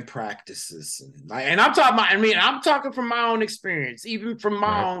band practices, and I'm talking about. I mean, I'm talking from my own experience, even from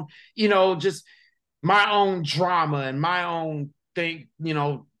my Right. own, just my own drama and my own thing,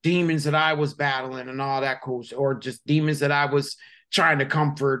 demons that I was battling and all that cool, or just demons that I was trying to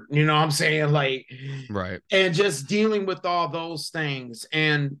comfort. You know what I'm saying? Like, Right. and just dealing with all those things,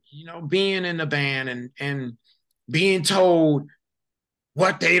 and being in the band and being told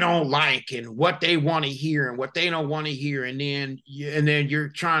what they don't like and what they want to hear and what they don't want to hear, and then you're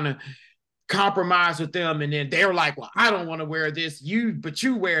trying to compromise with them, and then they're like, well, I don't want to wear this, but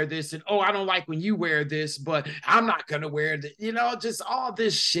you wear this, and oh, I don't like when you wear this, but I'm not gonna wear this, just all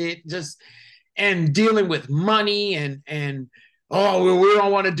this shit, just, and dealing with money, and oh, we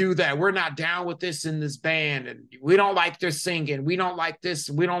don't want to do that, we're not down with this in this band, and we don't like their singing, we don't like this,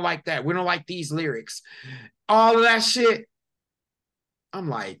 we don't like that, we don't like these lyrics, all of that shit. I'm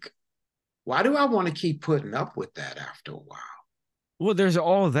like, why do I want to keep putting up with that after a while? Well, there's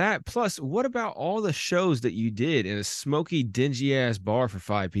all that. Plus, what about all the shows that you did in a smoky, dingy ass bar for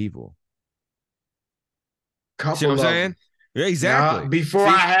 5 people? See what I'm Couple of saying? them. Yeah, Yeah, exactly. before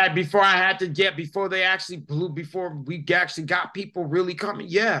I had to get, before they actually blew, before we actually got people really coming.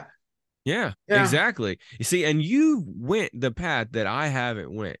 Yeah, Yeah, yeah, exactly. You see, and you went the path that I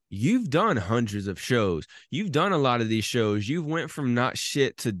haven't went. You've done hundreds of shows. You've done a lot of these shows. You've went from not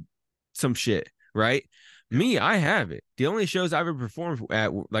shit to some shit, right? yeah. Me, I haven't. The only shows I've ever performed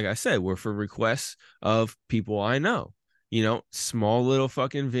at, like I said, were for requests of people I know. Small little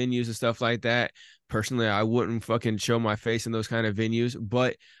fucking venues and stuff like that. Personally, I wouldn't fucking show my face in those kind of venues,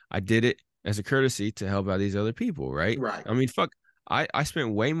 but I did it as a courtesy to help out these other people, right? Right. I mean, fuck, I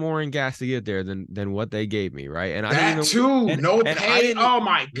spent way more in gas to get there than what they gave me, right? And I didn't That even too. No and I pay. didn't Oh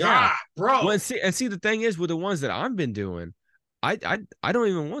my yeah. God, Well, bro. and see the thing is with the ones that I've been doing, I don't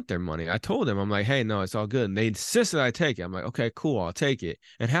even want their money. I told them, I'm like, hey, no, it's all good. And they insisted I take it. I'm like, okay, cool, I'll take it.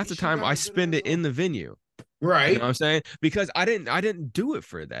 And At half the least you time got I a good spend ass it in on. the venue. You know what Right. I'm saying? Because I didn't do it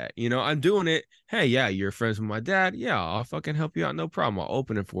for that. I'm doing it. Hey, yeah, you're friends with my dad. Yeah, I'll fucking help you out. No problem. I'll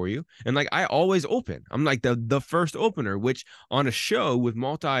open it for you. And like I always open. I'm like the first opener, which on a show with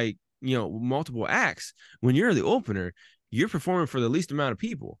multiple acts, when you're the opener, you're performing for the least amount of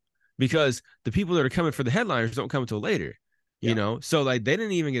people because the people that are coming for the headliners don't come until later. Yeah. So like they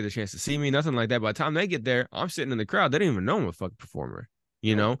didn't even get a chance to see me, nothing like that. By the time they get there, I'm sitting in the crowd. They didn't even know I'm a fucking performer,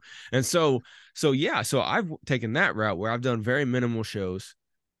 you Nope. know? And so yeah, so I've taken that route where I've done very minimal shows,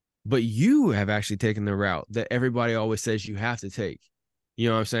 but you have actually taken the route that everybody always says you have to take. You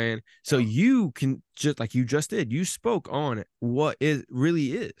know what I'm saying? So Yeah. you can just like you just did, you spoke on what it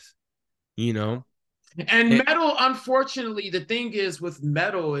really is, you Yeah. know? And And metal, unfortunately, the thing is with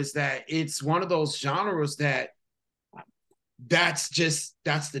metal is that it's one of those genres that's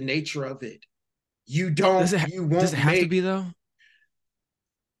the nature of it. You does won't it have to make. be though?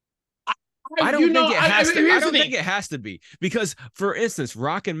 I don't You think know, it has to. I here's the don't think thing. it has to be because, for instance,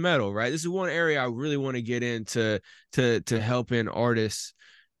 rock and metal, right? This is one area I really want to get into to helping artists,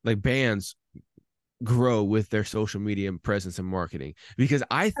 like bands, grow with their social media presence and marketing. Because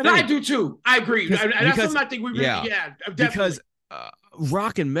I And I think do too. I agree. because And that's because something I think we really, yeah, yeah, because definitely.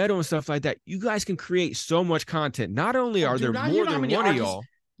 rock and metal and stuff like that, you guys can create so much content. Not only Oh, are there dude, you more know how than many one of arguments, y'all,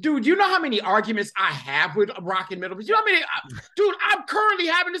 dude, you know how many arguments I have with rock and metal? You know how many, dude, I'm currently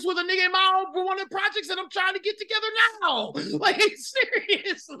having this with a nigga in my own, for one of the projects that I'm trying to get together now. Like,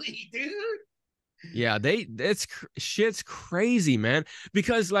 seriously, dude. yeah, shit's crazy, man.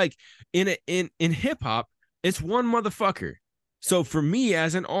 Because like in hip hop, it's one motherfucker. So for me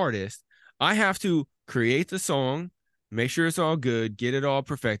as an artist, I have to create the song, make sure it's all good, get it all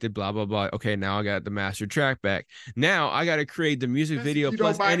perfected, blah blah blah. Okay, now I got the master track back. Now I got to create the music That's if video you don't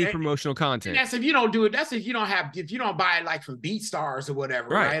plus buy any it. promotional And content. that's if you don't do it. That's if you don't buy it like from BeatStars or whatever,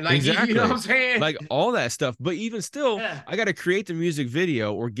 Right, right? Like, you know what exactly. I'm saying? Like all that stuff. But even still, Yeah. I got to create the music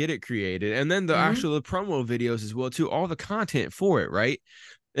video or get it created. And then the Mm-hmm. actual promo videos as well, too, all the content for it, right?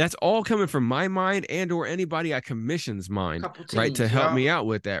 That's all coming from my mind and or anybody I commission's mind, Couple right? To teams, help yeah. me out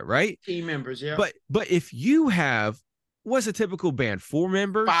with that, right? Team members, yeah. But if you have what's a typical band? 4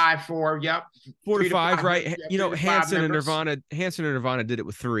 members? 4, yep. Four to Three to five, five, right? yeah, 3 to 5 Hanson and members. Nirvana did it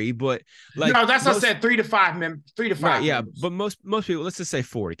with 3, but like No, that's what I most. said. 3 to 5 3 to Right, 5 yeah, members. but most people, let's just say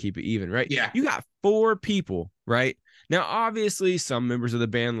 4 to keep it even, right? Yeah. You got 4 people, right? Now, obviously, some members of the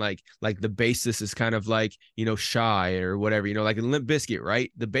band, like the bassist, is kind of like shy or whatever, like in Limp Bizkit,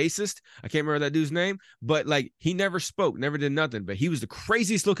 right? The bassist, I can't remember that dude's name, but like he never spoke, never did nothing, but he was the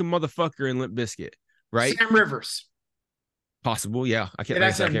craziest looking motherfucker in Limp Bizkit, right? Sam Rivers. Possible, yeah. I can't. Yeah, Like I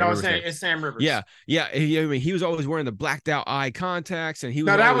that's said, I him. can't No, remember his name. it's Sam Rivers. Yeah, yeah. I mean, he was always wearing the blacked out eye contacts, and he was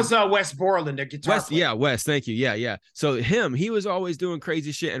No, that always was Wes Borland, the guitar West. player. Yeah, West. Thank you. Yeah, yeah. So he was always doing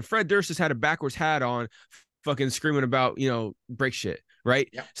crazy shit, and Fred Durst just had a backwards hat on, fucking screaming about break shit, right?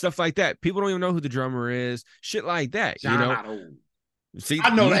 Yep. Stuff like that. People don't even know who the drummer is. Shit like that. John Otto. See,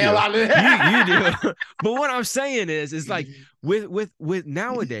 I know the hell out of it. You do. But what I'm saying is like with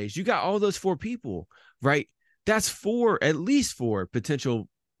nowadays, you got all those 4 people, right? That's at least four potential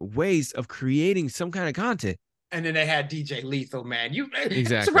ways of creating some kind of content. And then they had DJ Lethal, man.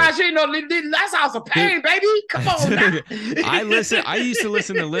 Exactly. Surprised you ain't know That's House of Pain, baby. Come on. I used to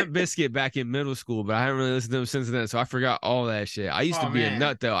listen to Limp Bizkit back in middle school, but I haven't really listened to them since then. So I forgot all that shit. I used to be a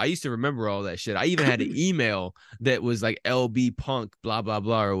nut though. I used to remember all that shit. I even had an email that was like LB Punk, blah, blah,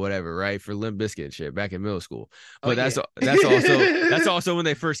 blah, or whatever, right? For Limp Bizkit and shit back in middle school. But that's also when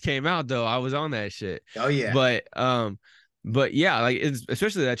they first came out though. I was on that shit. Oh yeah. But yeah, like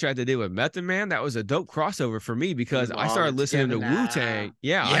especially that track they did with Method Man, that was a dope crossover for me because I started listening to Wu-Tang.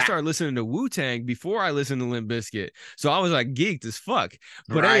 Yeah, I started listening to Wu-Tang before I listened to Limp Bizkit. So I was like geeked as fuck.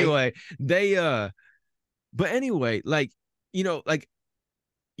 But anyway, like, like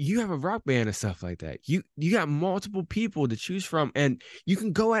you have a rock band and stuff like that. You got multiple people to choose from, and you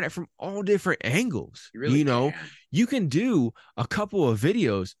can go at it from all different angles. You really can. You can do a couple of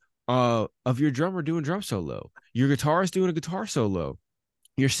videos of your drummer doing drum solo, your guitarist doing a guitar solo,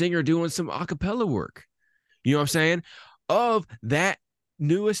 your singer doing some acapella work. You know what I'm saying? Of that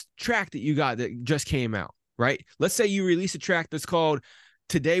newest track that you got that just came out, right? Let's say you release a track that's called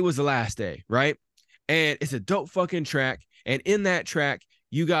Today Was the Last Day, right? And it's a dope fucking track. And in that track,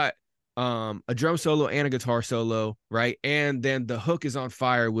 you got a drum solo and a guitar solo, right? And then the hook is on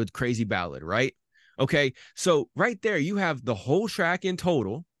fire with Crazy Ballad, right? Okay, so right there, you have the whole track in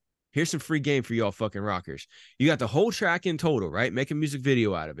total. Here's some free game for y'all fucking rockers. You got the whole track in total, right? Make a music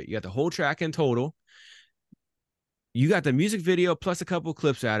video out of it. You got the whole track in total. You got the music video plus a couple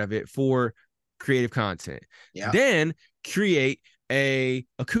clips out of it for creative content. Yeah. Then create a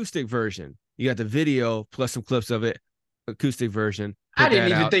acoustic version. You got the video plus some clips of it, acoustic version. I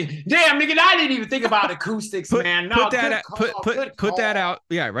didn't even think. Damn, nigga, I didn't even think about acoustics, man. No, put that out.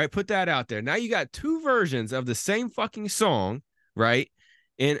 Yeah, right. Put that out there. Now you got 2 versions of the same fucking song, right?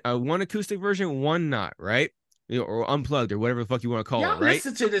 In one acoustic version, one not, right? Or unplugged or whatever the fuck you want to call it, right?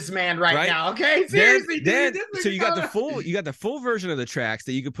 Listen to this man right now, okay? Seriously, so you got the full version of the tracks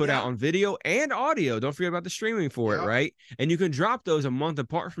that you could put out on video and audio. Don't forget about the streaming for it, right? And you can drop those a month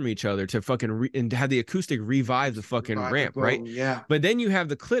apart from each other to fucking and have the acoustic revive the fucking ramp, right? Yeah. But then you have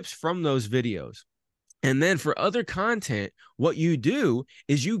the clips from those videos, and then for other content, what you do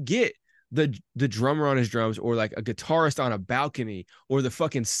is you get the drummer on his drums, or like a guitarist on a balcony, or the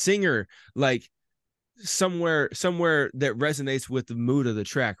fucking singer like somewhere that resonates with the mood of the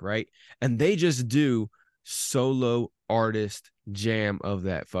track, right? And they just do solo artist jam of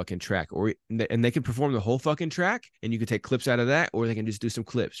that fucking track, and they can perform the whole fucking track, and you can take clips out of that, or they can just do some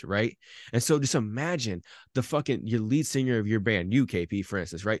clips, right? And so just imagine your lead singer of your band, you KP for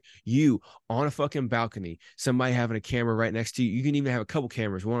instance, right? You on a fucking balcony, somebody having a camera right next to you. You can even have a couple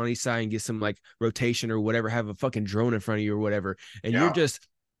cameras, one on each side, and get some like rotation or whatever, have a fucking drone in front of you or whatever, and you're just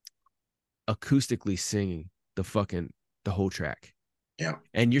acoustically singing the whole track. Yeah.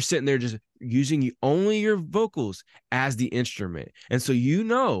 And you're sitting there just using only your vocals as the instrument. And so you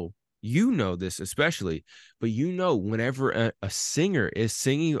know this especially, but whenever a singer is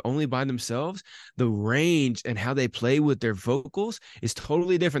singing only by themselves, the range and how they play with their vocals is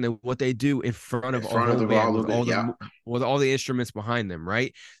totally different than what they do in front of with all the instruments behind them,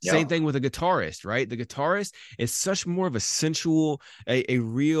 right? Yeah. Same thing with a guitarist, right? The guitarist is such more of a sensual, a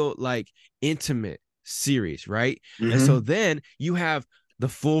real like intimate series, right? Mm-hmm. And so then you have the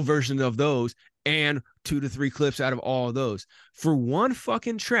full version of those and 2 to 3 clips out of all of those for one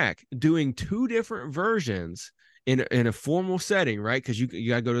fucking track, doing 2 different versions in a formal setting, right? Because you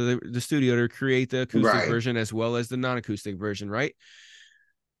gotta go to the studio to create the acoustic version as well as the non-acoustic version, right?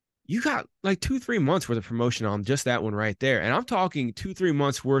 You got like 2-3 months worth of promotion on just that one right there. And I'm talking 2-3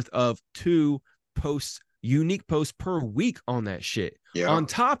 months worth of 2 unique posts per week on that shit. Yeah. On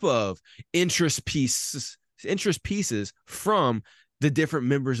top of interest pieces from the different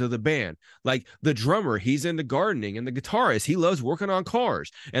members of the band. Like the drummer, he's into gardening, and the guitarist, he loves working on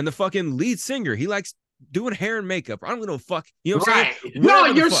cars, and the fucking lead singer, he likes doing hair and makeup. I don't know fuck. You know what I'm saying? No,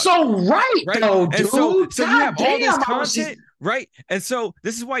 you're so right, though, dude. So you have all this content, right? And so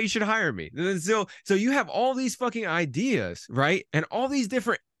this is why you should hire me. So you have all these fucking ideas, right? And all these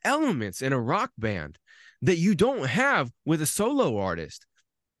different elements in a rock band that you don't have with a solo artist.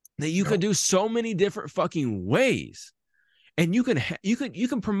 that you could do so many different fucking ways. And you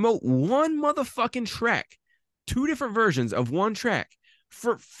can promote one motherfucking track, 2 different versions of one track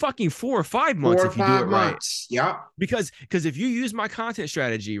for fucking 4 or 5 months if you do it right. Yep. Because if you use my content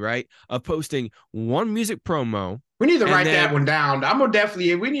strategy, right, of posting one music promo. We need to write that one down. I'm gonna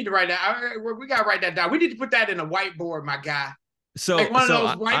definitely. We need to write that. We gotta write that down. We need to put that in a whiteboard, my guy. So like one of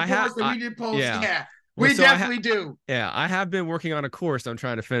those whiteboards that we did post. Yeah. We definitely do. Yeah, I have been working on a course I'm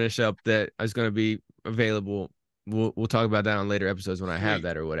trying to finish up that is going to be available. We'll talk about that on later episodes when I have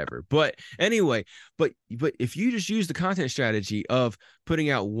that or whatever. But anyway, but if you just use the content strategy of putting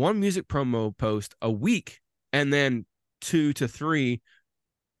out one music promo post a week and then 2 to 3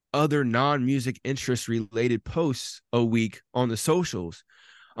 other non-music interest related posts a week on the socials,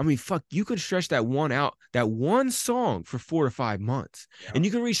 I mean, fuck, you could stretch that one song for 4 to 5 months. Yeah. And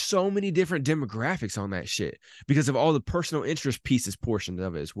you can reach so many different demographics on that shit because of all the personal interest pieces portions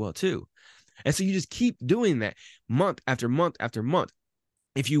of it as well, too. And so you just keep doing that month after month after month.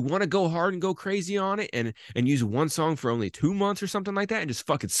 If you want to go hard and go crazy on it and use one song for only 2 months or something like that and just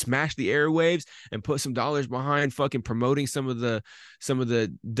fucking smash the airwaves and put some dollars behind fucking promoting some of the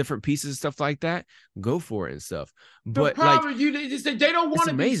different pieces and stuff like that, go for it and stuff. But the problem is that they don't want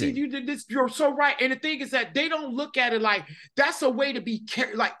to be see you. You're so right. And the thing is that they don't look at it like that's a way to be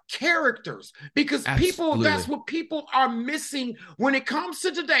like characters, because people, that's what people are missing when it comes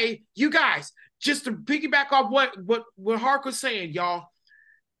to today. You guys, just to piggyback off what Hark was saying, y'all.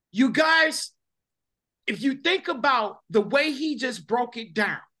 You guys, if you think about the way he just broke it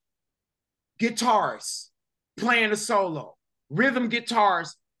down, guitars playing a solo, rhythm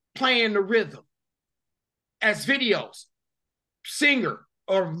guitars playing the rhythm, as videos, singer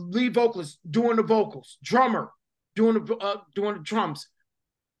or lead vocalist doing the vocals, drummer doing the drums,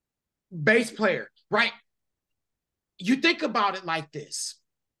 bass player, right? You think about it like this.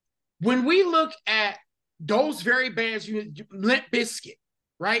 When we look at those very bands, Limp Bizkit,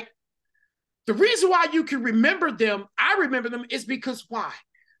 right? The reason why you can remember them, I remember them, is because why?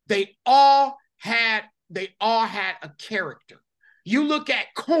 They all had a character. You look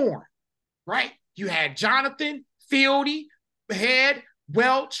at Korn, right? You had Jonathan, Fieldy, Head,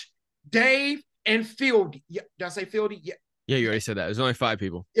 Welch, Dave, and Fieldy. Yeah, did I say Fieldy? Yeah. Yeah, you already said that. There's only 5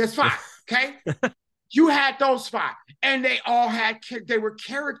 people. It's 5, okay? You had those 5, and they were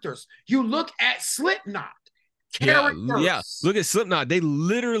characters. You look at Slipknot. Characters. Yeah. Look at Slipknot. They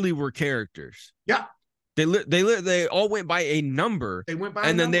literally were characters. Yeah. They all went by a number. They went by,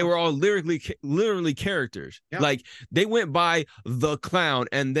 and then they were all literally characters. Yep. Like they went by the Clown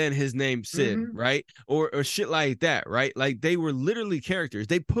and then his name Sid, right? Or shit like that, right? Like they were literally characters.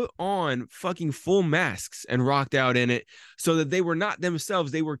 They put on fucking full masks and rocked out in it so that they were not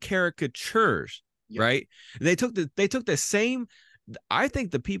themselves. They were caricatures, right? They took the same. I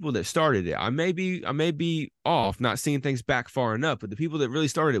think the people that started it, I may be off, not seeing things back far enough, but the people that really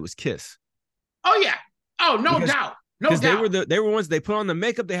started it was Kiss. Oh yeah. Oh, no doubt. No doubt. They were ones, they put on the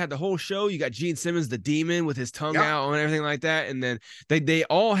makeup, they had the whole show. You got Gene Simmons, the demon with his tongue out and everything like that. And then they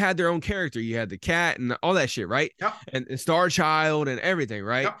all had their own character. You had the cat and all that shit, right? Yep. And Star Child and everything,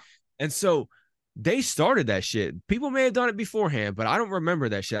 right? Yep. And so they started that shit. People may have done it beforehand, but I don't remember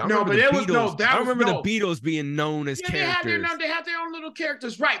that shit. I don't remember the Beatles being known as characters. They had their own little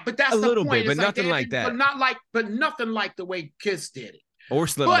characters, right? But that's a little bit, but nothing like that. But nothing like the way Kiss did it. Or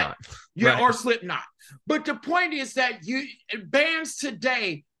Slipknot. Or Slipknot. But the point is that bands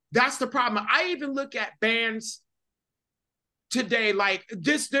today, that's the problem. I even look at bands today like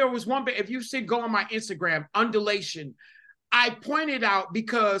this. There was one band, if you go on my Instagram, Undulation, I pointed out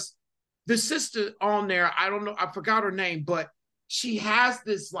because the sister on there, I don't know, I forgot her name, but she has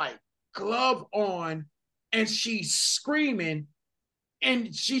this like glove on and she's screaming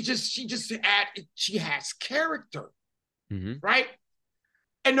and she has character, right?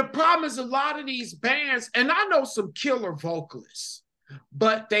 And the problem is a lot of these bands, and I know some killer vocalists,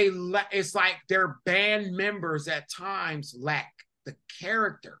 but it's like their band members at times lack the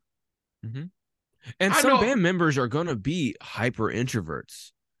character. And some band members are going to be hyper introverts.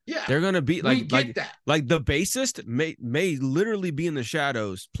 Yeah, they're going to be like that. Like the bassist may literally be in the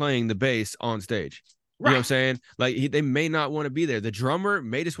shadows playing the bass on stage. You know what I'm saying? Like they may not want to be there. The drummer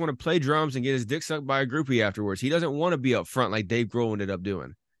may just want to play drums and get his dick sucked by a groupie afterwards. He doesn't want to be up front like Dave Grohl ended up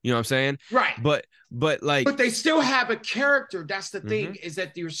doing. You know what I'm saying? Right. But they still have a character. That's the thing, is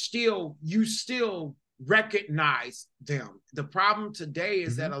that you still recognize them. The problem today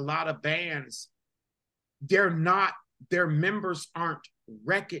is that a lot of bands, their members aren't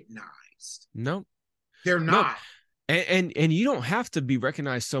recognized. No, they're not. And you don't have to be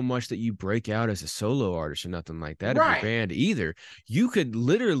recognized so much that you break out as a solo artist or nothing like that of your Right. band either. You could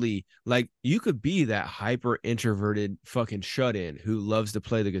literally, like, you could be that hyper introverted fucking shut in who loves to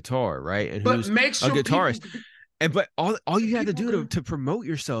play the guitar, right? And But who's make a sure people, guitarist. And but all you have to people do can, to promote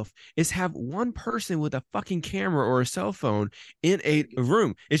yourself is have one person with a fucking camera or a cell phone in a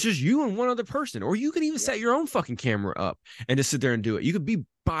room. It's just you and one other person. Or you could even yeah, set your own fucking camera up and just sit there and do it. You could be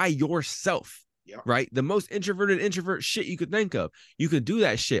by yourself, yeah. right? The most introverted introvert shit you could think of. You could do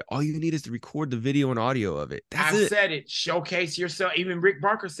that shit. All you need is to record the video and audio of it. That's I it. said it. Showcase yourself. Even Rick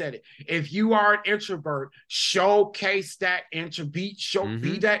Barker said it. If you are an introvert, showcase that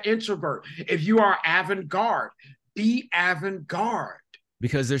be that introvert. If you are avant-garde, be avant-garde.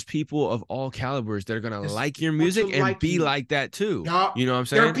 Because there's people of all calibers that are gonna There's like your people to music and like be you. like that too. Yup. You know what I'm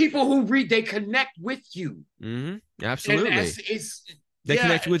There are saying? people who they connect with you. And Absolutely. it's They yeah.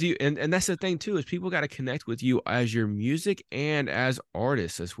 connect with you, and that's the thing too, is people got to connect with you as your music and as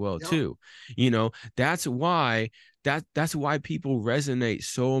artists as well Yup. too. That's why that's why people resonate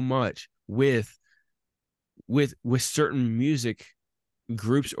so much with certain music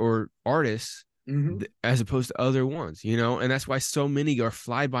groups or artists as opposed to other ones, and that's why so many are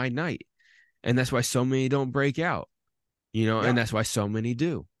fly by night, and that's why so many don't break out, Yup. and that's why so many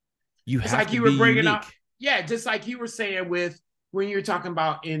do. You It's have like to you be were bringing unique. up, yeah, just like you were saying with when you were talking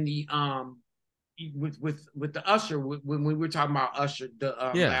about in the with the Usher when we were talking about Usher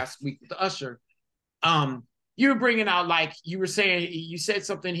the Yeah. last week with the Usher, you were bringing out, like you were saying, you said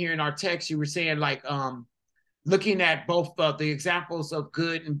something here in our text. You were saying like looking at both the examples of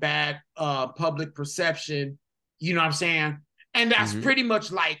good and bad public perception. You know what I'm saying? And that's pretty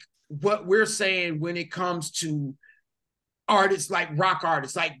much like what we're saying when it comes to artists, like rock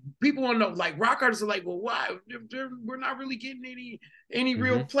artists. Like people want to know, like rock artists are like, well, why we're not really getting any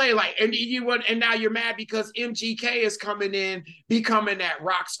real play? Like, and now you're mad because MGK is coming in becoming that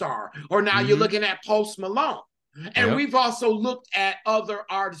rock star, or now you're looking at Post Malone. And we've also looked at other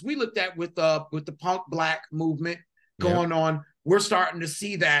artists. We looked at with the punk black movement going on. We're starting to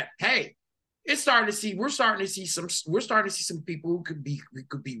see that, hey, we're starting to see some people who could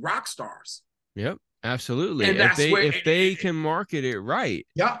be rock stars. Yep. Absolutely. And If they can market it right,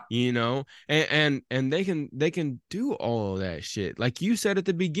 yeah, and they can do all of that shit. Like you said at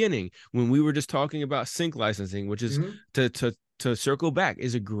the beginning, when we were just talking about sync licensing, which is to circle back,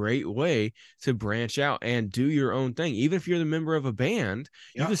 is a great way to branch out and do your own thing. Even if you're the member of a band,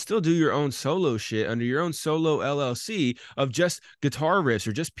 you can still do your own solo shit under your own solo LLC of just guitar riffs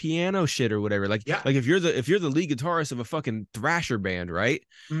or just piano shit or whatever. Like if you're the lead guitarist of a fucking thrasher band, right?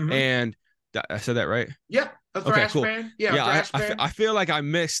 And I said that right? Yeah, a thrash band. Yeah, I feel like I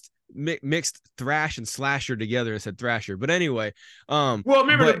mixed thrash and slasher together and said thrasher. But anyway, well,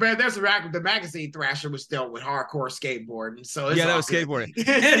 remember the band? There's the magazine Thrasher was dealt with hardcore skateboarding. So it's that was skateboarding.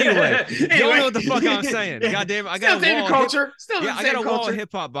 Anyway, you don't know what the fuck I'm saying. God damn it, I got a wall. Culture. I got a wall of hip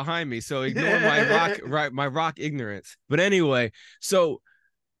hop behind me, so ignore my rock ignorance. But anyway, so.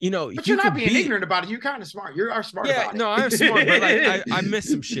 But you're not being ignorant about it. You're kind of smart. You are smart about it. No, I'm smart, but like I missed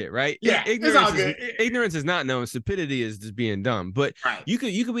some shit, right? Yeah, ignorance is not known. Stupidity is just being dumb. But you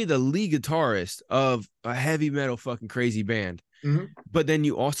could be the lead guitarist of a heavy metal fucking crazy band, but then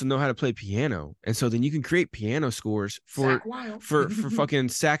you also know how to play piano, and so then you can create piano scores for fucking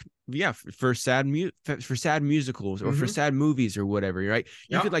for sad musicals or for sad movies or whatever, right?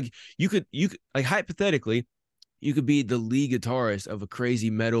 You could hypothetically. You could be the lead guitarist of a crazy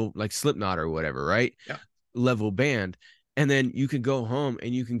metal like Slipknot or whatever, right? Yeah. Level band. And then you can go home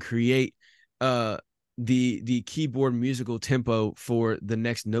and you can create the keyboard musical tempo for the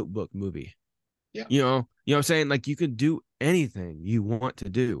next Notebook movie. Yeah. You know what I'm saying? Like you could do anything you want to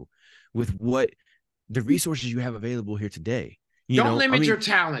do with what the resources you have available here today. Don't limit your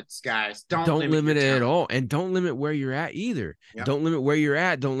talents, guys. Don't limit it at all. And don't limit where you're at either. Yep. Don't limit where you're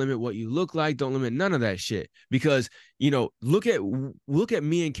at. Don't limit what you look like. Don't limit none of that shit. Because, look at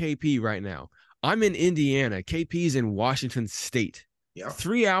me and KP right now. I'm in Indiana. KP's in Washington State. Yep.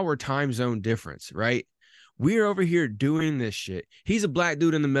 3-hour time zone difference, right? We're over here doing this shit. He's a black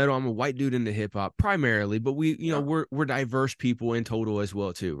dude in the metal. I'm a white dude in the hip hop primarily, but we're diverse people in total as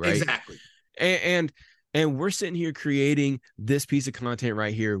well too, right? Exactly. And we're sitting here creating this piece of content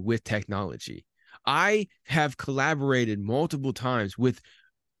right here with technology. I have collaborated multiple times with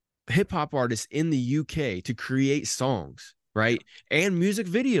hip hop artists in the UK to create songs, right? And music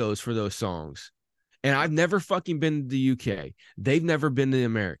videos for those songs. And I've never fucking been to the UK. They've never been to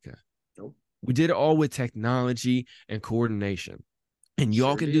America. Nope. We did it all with technology and coordination. And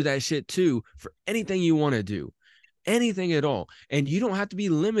y'all can do that shit too for anything you want to do. Anything at all. And you don't have to be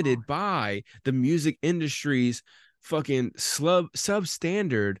limited by the music industry's fucking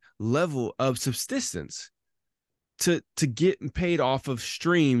substandard level of subsistence to get paid off of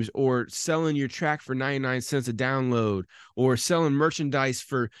streams, or selling your track for 99 cents a download, or selling merchandise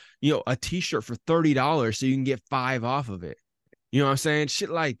for, a t-shirt for $30 so you can get 5 off of it. You know what I'm saying? Shit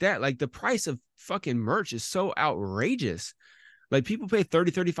like that. Like, the price of fucking merch is so outrageous. Like, people pay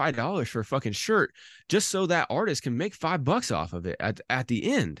 $35 for a fucking shirt just so that artist can make $5 off of it at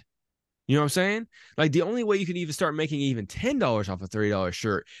the end. You know what I'm saying? Like, the only way you can even start making even $10 off a $30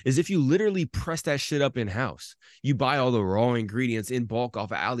 shirt is if you literally press that shit up in house. You buy all the raw ingredients in bulk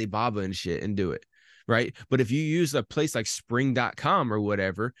off of Alibaba and shit and do it. Right. But if you use a place like spring.com or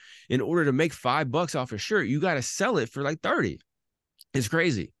whatever, in order to make $5 off a shirt, you got to sell it for like 30. It's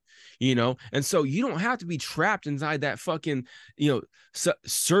crazy. And so you don't have to be trapped inside that fucking,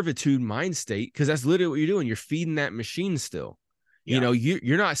 servitude mind state, because that's literally what you're doing. You're feeding that machine still. Yeah.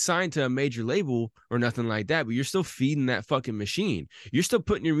 You're not signed to a major label or nothing like that, but you're still feeding that fucking machine. You're still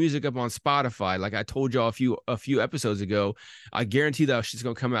putting your music up on Spotify. Like I told y'all a few episodes ago, I guarantee that shit's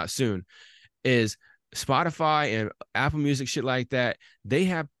going to come out soon, is Spotify and Apple Music, shit like that. They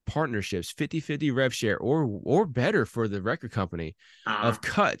have partnerships, 50-50 rev share or better for the record company of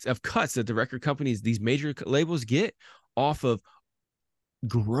cuts that the record companies, these major labels, get off of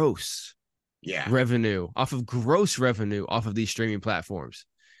gross revenue, off of these streaming platforms.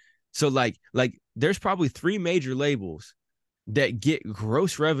 So like there's probably 3 major labels that get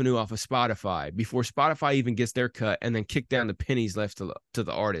gross revenue off of Spotify before Spotify even gets their cut, and then kick down the pennies left to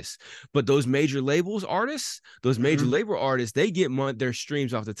the artists. But those major labels artists, major label artists, they get their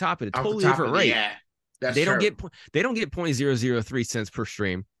streams off the top at a totally different rate. Yeah, they don't get 0.003 cents per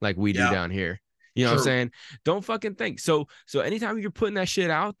stream like we do down here. You know what I'm saying? Don't fucking think. So anytime you're putting that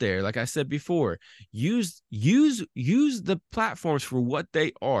shit out there, like I said before, use the platforms for what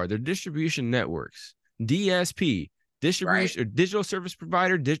they are. They're distribution networks, DSP, distribution or digital service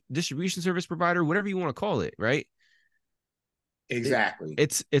provider, distribution service provider, whatever you want to call it, right? Exactly.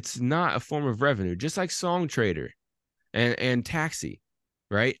 It's not a form of revenue, just like Songtradr and Taxi,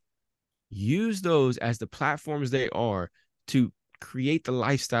 right? Use those as the platforms they are to create the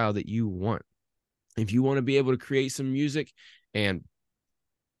lifestyle that you want. If you want to be able to create some music and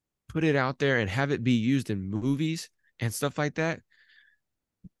put it out there and have it be used in movies and stuff like that,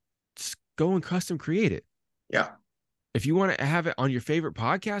 just go and custom create it. Yeah. If you want to have it on your favorite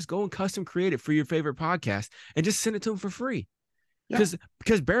podcast, go and custom create it for your favorite podcast and just send it to them for free. Because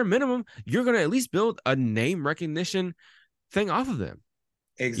bare minimum, you're going to at least build a name recognition thing off of them.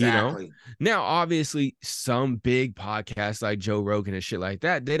 Exactly. Now, obviously, some big podcasts like Joe Rogan and shit like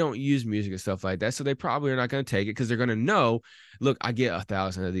that, they don't use music and stuff like that. So they probably are not going to take it, because they're going to know, look, I get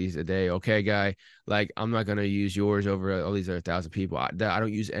 1,000 of these a day. Okay, guy, like, I'm not going to use yours over all these other 1,000 people. I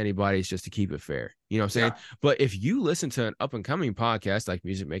don't use anybody's, just to keep it fair. You know what I'm saying? Yeah. But if you listen to an up and coming podcast like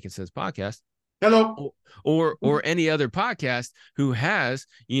Music Making Sense podcast, or any other podcast who has,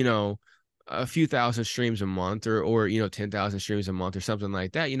 a few thousand streams a month, or 10,000 streams a month or something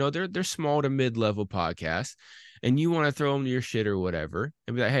like that, they're small to mid-level podcasts, and you want to throw them to your shit or whatever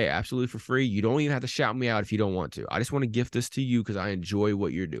and be like, hey, absolutely for free. You don't even have to shout me out if you don't want to. I just want to gift this to you because I enjoy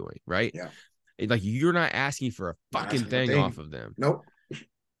what you're doing, right? Yeah. Like, you're not asking for a fucking thing off of them. Nope.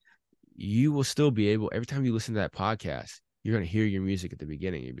 You will still be able, every time you listen to that podcast, you're going to hear your music at the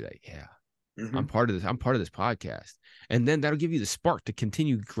beginning. You'll be like, yeah, I'm part of this. I'm part of this podcast. And then that'll give you the spark to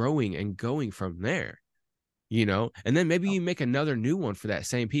continue growing and going from there, and then maybe you make another new one for that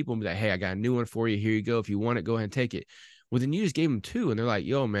same people and be like, hey, I got a new one for you. Here you go. If you want it, go ahead and take it. Well, then you just gave them 2 and they're like,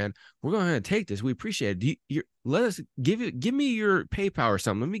 yo, man, we're going to take this. We appreciate it. Let us give me your PayPal or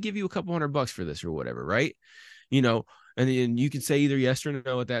something. Let me give you a couple $100 for this or whatever. Right. And then you can say either yes or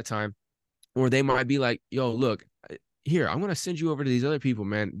no at that time, or they might be like, yo, look, here, I'm going to send you over to these other people,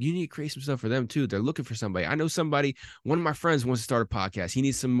 man. You need to create some stuff for them too. They're looking for somebody. I know somebody, one of my friends wants to start a podcast. He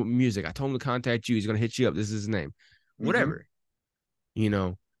needs some music. I told him to contact you. He's going to hit you up. This is his name, whatever,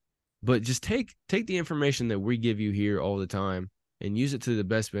 but just take the information that we give you here all the time and use it to the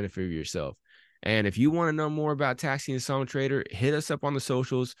best benefit of yourself. And if you want to know more about Taxi and Songtradr, hit us up on the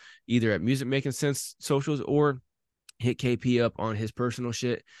socials, either at Music Making Sense socials, or hit KP up on his personal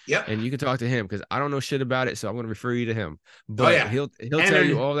shit. Yep. And you can talk to him, because I don't know shit about it. So I'm going to refer you to him. But he'll tell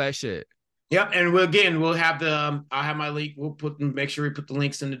you all that shit. Yep. And we'll have the, I'll have my link. We'll make sure we put the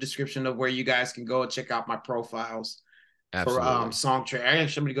links in the description of where you guys can go and check out my profiles. Absolutely. For Songtradr. I actually,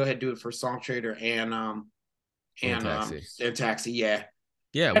 somebody go ahead and do it for Songtradr and Taxi. Yeah.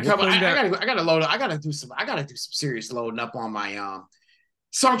 Yeah. I gotta load up. I gotta do some serious loading up on my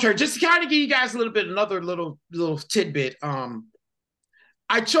Songtradr, just to kind of give you guys another little tidbit.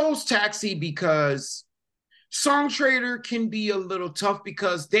 I chose Taxi because Songtradr can be a little tough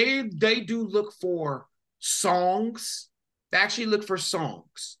because they do look for songs. They actually look for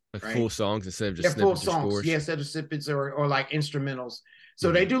songs, Like right? full songs instead of just They're full snippets or songs, scores. yeah, instead of snippets or like instrumentals.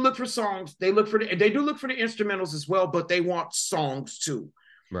 So they do look for songs. They look for they do look for the instrumentals as well, but they want songs too.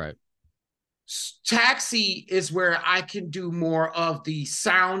 Right. Taxi is where I can do more of the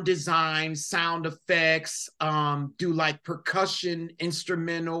sound design, sound effects, do like percussion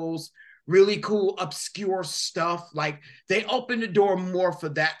instrumentals, really cool obscure stuff. Like they open the door more for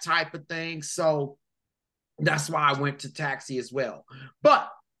that type of thing. So that's why I went to Taxi as well. But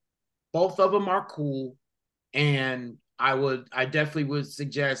both of them are cool. And I definitely would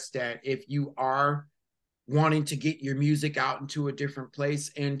suggest that if you are wanting to get your music out into a different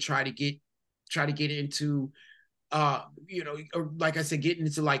place and try to get into or like I said, getting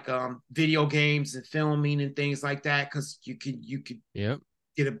into like video games and filming and things like that, because you could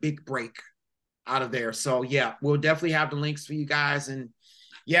get a big break out of there. So yeah, we'll definitely have the links for you guys. And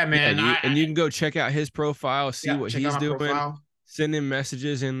yeah, man, you can go check out his profile, see what check out he's my doing. profile. Send him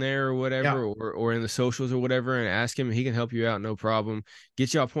messages in there or whatever, or in the socials or whatever, and ask him. He can help you out, no problem.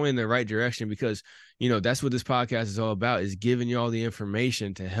 Get y'all pointed in the right direction, because that's what this podcast is all about, is giving y'all the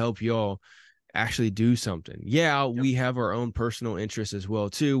information to help y'all actually do something. Yeah, we have our own personal interests as well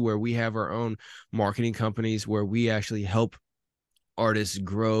too, where we have our own marketing companies where we actually help artists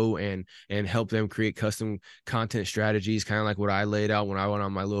grow and help them create custom content strategies, kind of like what I laid out when I went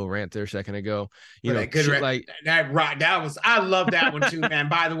on my little rant there a second ago. Like that was, I love that one too, man.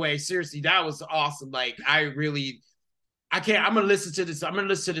 By the way, seriously, that was awesome. Like I'm gonna listen to this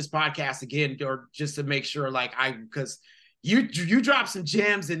podcast again, or just to make sure, like because you dropped some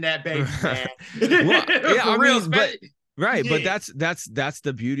gems in that baby, man. Well, yeah, I mean, but right, yeah. But that's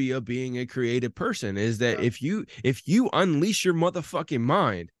the beauty of being a creative person, is that if you unleash your motherfucking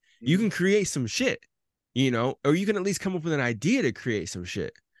mind, you can create some shit, or you can at least come up with an idea to create some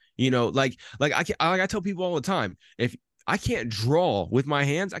shit. Like I tell people all the time, if I can't draw with my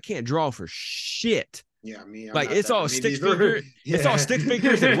hands, I can't draw for shit. Yeah, me. I'm like it's all stick figures. Yeah. It's all stick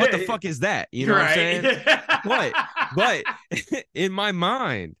figures, and what the fuck is that? You know what I'm saying? But in my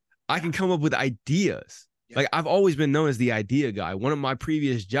mind, I can come up with ideas. Like I've always been known as the idea guy. One of my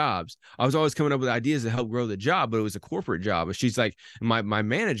previous jobs, I was always coming up with ideas to help grow the job, but it was a corporate job. And she's like, my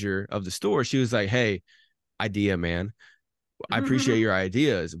manager of the store, she was like, "Hey, idea man, I appreciate your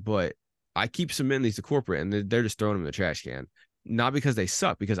ideas, but I keep submitting these to corporate, and they're just throwing them in the trash can. Not because they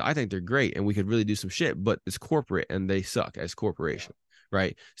suck, because I think they're great and we could really do some shit, but it's corporate and they suck as corporation."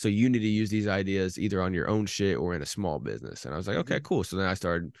 Right. So you need to use these ideas either on your own shit or in a small business. And I was like, okay, cool. So then I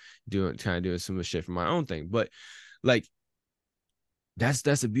started doing some of the shit for my own thing. But like, that's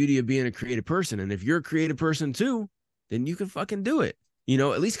the beauty of being a creative person. And if you're a creative person too, then you can fucking do it.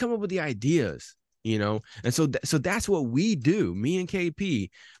 At least come up with the ideas. And so that's what we do. Me and KP,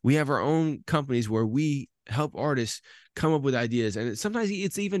 we have our own companies where we help artists come up with ideas, and sometimes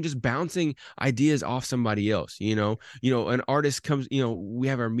it's even just bouncing ideas off somebody else. An artist comes, we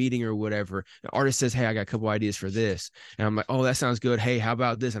have our meeting or whatever, an artist says, "Hey, I got a couple ideas for this," and I'm like, "Oh, that sounds good. Hey, how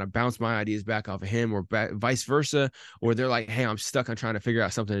about this?" And I bounce my ideas back off of him, or vice versa. Or they're like, "Hey, I'm stuck on trying to figure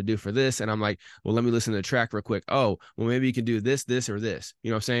out something to do for this," and I'm like, "Well, let me listen to the track real quick. Oh, well, maybe you can do this or this."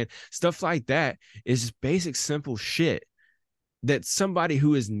 You know what I'm saying? Stuff like that is just basic, simple shit that somebody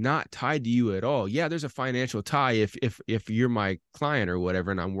who is not tied to you at all. Yeah, there's a financial tie if you're my client or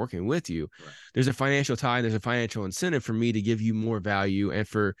whatever, and I'm working with you. Right. There's a financial tie, and there's a financial incentive for me to give you more value and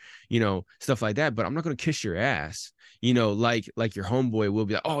for, stuff like that. But I'm not going to kiss your ass, like your homeboy will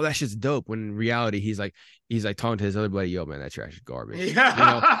be like, "Oh, that shit's dope." When in reality, he's like talking to his other buddy, "Yo, man, that trash is garbage."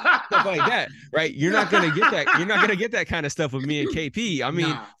 Yeah. Stuff like that, right? You're not going to get that. You're not going to get that kind of stuff with me and KP. I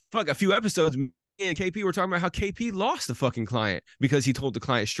mean, fuck, a few episodes, and KP were talking about how KP lost the fucking client because he told the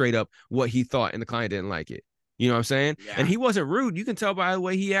client straight up what he thought, and the client didn't like it. You know what I'm saying? Yeah. And he wasn't rude. You can tell by the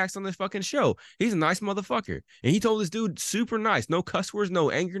way he acts on this fucking show. He's a nice motherfucker. And he told this dude super nice. No cuss words, no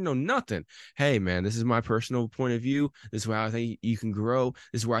anger, no nothing. "Hey, man, this is my personal point of view. This is where I think you can grow.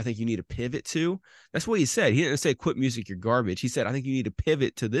 This is where I think you need to pivot to." That's what he said. He didn't say, "Quit music, you're garbage." He said, "I think you need to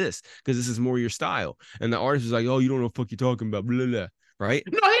pivot to this because this is more your style." And the artist was like, "Oh, you don't know what the fuck you're talking about, blah, blah." Right?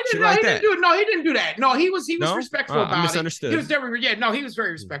 No, he didn't. He didn't do it. No, he didn't do that. No, he was respectful about I misunderstood. He was very, he was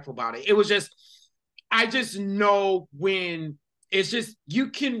very respectful about it. It was just, I just know when it's just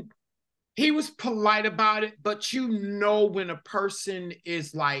he was polite about it, but when a person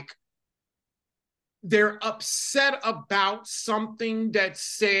is like, they're upset about something that's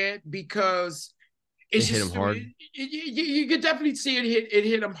said, because it hit him hard. You could definitely see it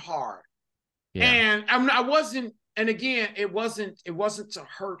hit him hard. Yeah. And I wasn't and again, it wasn't to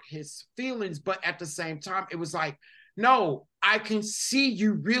hurt his feelings, but at the same time, it was like, no, I can see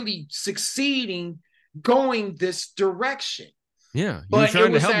you really succeeding going this direction. Yeah, you're But it trying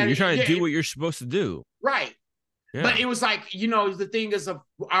to was help me. that, You're trying to do yeah, what you're supposed to do. right. But Yeah. it was like, the thing is, of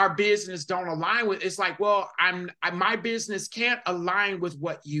our business don't align with. It's like, well, my business can't align with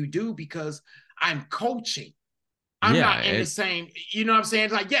what you do because I'm coaching. I'm Yeah. not in the same. You know what I'm saying?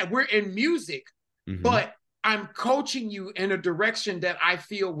 It's like, yeah, we're in music, but I'm coaching you in a direction that I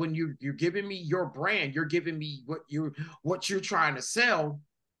feel when you're giving me your brand, you're giving me what you're trying to sell.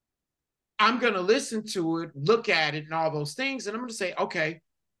 I'm going to listen to it, look at it, and all those things, and I'm going to say, okay,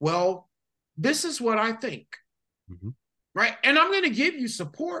 well, this is what I think, right? And I'm going to give you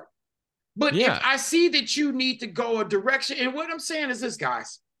support. But if I see that you need to go a direction, and what I'm saying is this,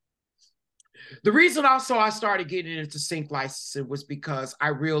 guys. The reason also I started getting into sync licensing was because I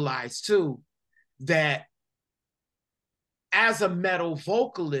realized too that as a metal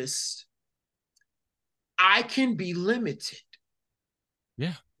vocalist, I can be limited.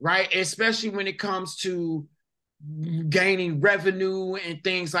 Yeah. Right. Especially when it comes to gaining revenue and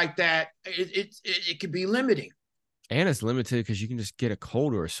things like that. It can be limiting. And it's limited because you can just get a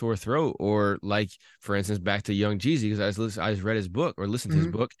cold or a sore throat, or like, for instance, back to Young Jeezy, because I just read his book or listened to his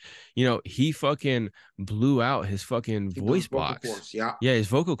book. He fucking blew out his fucking voice box. Cords, yeah, his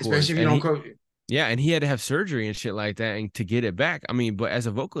vocal cords. Especially if you don't go. Yeah, and he had to have surgery and shit like that, and to get it back. I mean, but as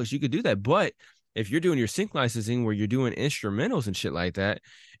a vocalist, you could do that. But if you're doing your sync licensing where you're doing instrumentals and shit like that,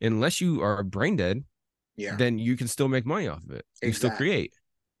 unless you are brain dead, then you can still make money off of it. You still create.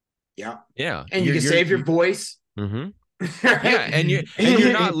 Yeah. Yeah. And you can save your voice. Yeah, and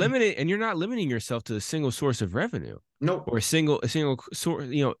you're not limiting yourself to a single source of revenue. Nope. Or a single source,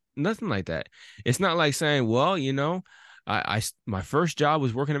 nothing like that. It's not like saying, well, I my first job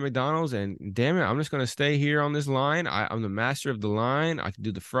was working at McDonald's, and damn it, I'm just gonna stay here on this line. I'm the master of the line. I can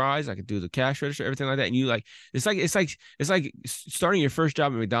do the fries, I can do the cash register, everything like that. And you it's like starting your first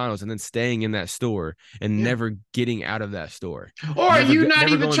job at McDonald's and then staying in that store and never getting out of that store. Or are you not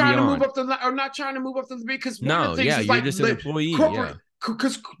even trying to move up or not trying to move up the because one of the things is you're like just an employee. Corporate,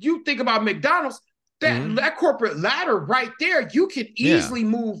 because you think about McDonald's, that corporate ladder right there, you can easily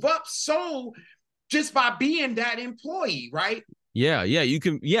move up just by being that employee, right? Yeah, you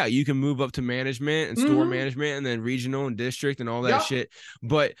can move up to management and store management and then regional and district and all that shit.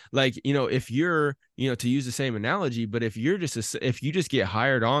 But like, if you're, to use the same analogy, but if you just get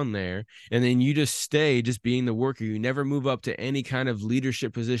hired on there and then you just stay just being the worker, you never move up to any kind of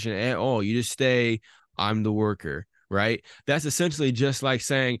leadership position at all. You just stay, I'm the worker, right? That's essentially just like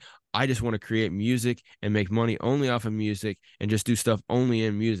saying, I just want to create music and make money only off of music and just do stuff only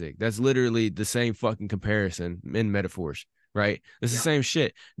in music. That's literally the same fucking comparison in metaphors, right? It's the same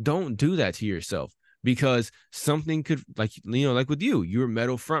shit. Don't do that to yourself, because something could, like with you're a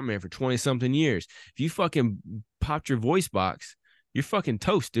metal frontman for 20 something years. If you fucking popped your voice box, you're fucking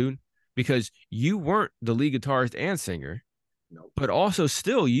toast, dude, because you weren't the lead guitarist and singer. Nope. But also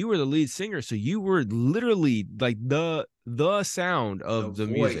still you were the lead singer, so you were literally like the sound of the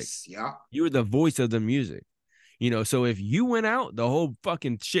music. Yeah, you were the voice of the music, so if you went out, the whole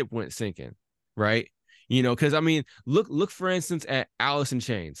fucking ship went sinking, right? Because I mean, look for instance at Alice in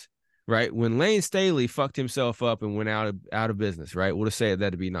Chains, right? When Lane Staley fucked himself up and went out of business, right? We'll just say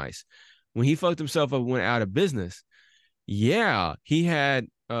that to be nice. When he fucked himself up and went out of business, he had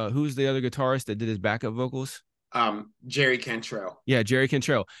who's the other guitarist that did his backup vocals? Jerry Cantrell. Yeah, Jerry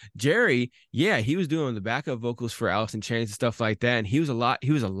Cantrell. Jerry, he was doing the backup vocals for Alice in Chains and stuff like that. And he was a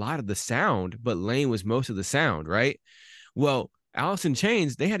lot of the sound, but Lane was most of the sound, right? Well, Alice in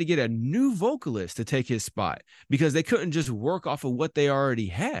Chains, they had to get a new vocalist to take his spot because they couldn't just work off of what they already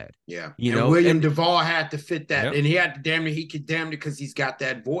had. Yeah. William Duvall had to fit that. And he had to he could because he's got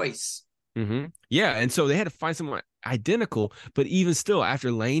that voice. Yeah, and so they had to find someone identical, but even still,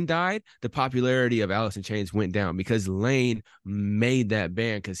 after Lane died, the popularity of Alice in Chains went down because Lane made that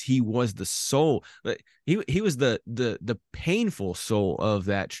band, because he was the soul. He was the painful soul of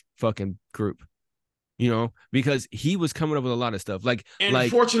that fucking group, because he was coming up with a lot of stuff.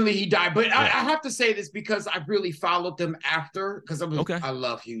 Unfortunately, he died. But I have to say this because I really followed them after, because I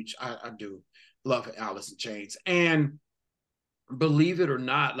love I do love Alice in Chains. And believe it or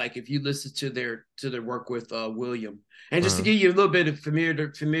not, like if you listen to their work with William, and just to give you a little bit of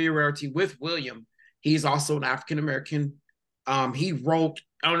familiarity with William, he's also an African American. He wrote,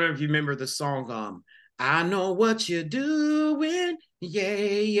 I don't know if you remember the song, I Know What You're Doing,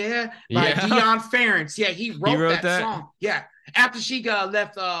 yeah, by Deion Ference. Yeah, he wrote that song. Yeah, after she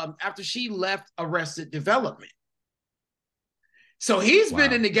left Arrested Development. So he's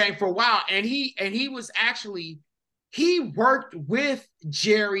been in the game for a while, and he was actually he worked with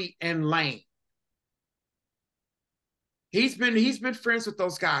Jerry and Lane. He's been friends with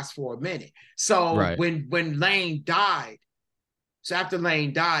those guys for a minute. So Right. when Lane died, so after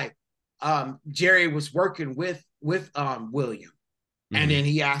Lane died, Jerry was working with William. And Mhm. then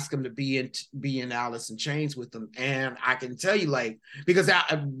he asked him to be in Alice in Chains with him. And I can tell you, like, because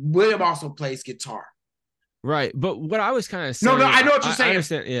William also plays guitar. Right. But what I was kind of No, saying, I know what you're I saying.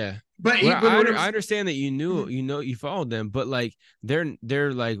 understand. Yeah. But Well, what it I was, understand that you knew, mhm. you followed them, but like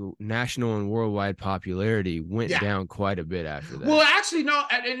their like national and worldwide popularity went Yeah. down quite a bit after Well, that. actually, no,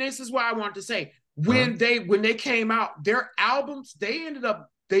 and this is what I wanted to say. Huh? When they came out, their albums, they ended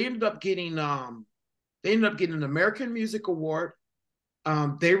up getting an American Music Award.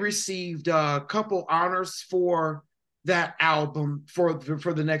 They received a couple honors for that album for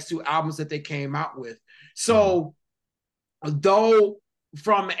the next two albums that they came out with. Mhm. So, though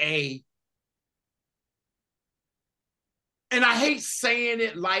from a and I hate saying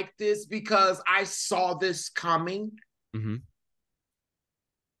it like this because I saw this coming. Mhm.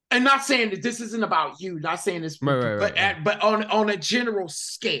 And not saying that this isn't about you, not saying this, Right, right, right. Yeah. but on a general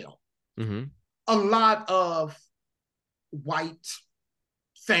scale, Mhm. a lot of white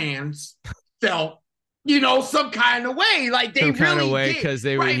fans felt, some kind of way, like they Some kind of really way did, because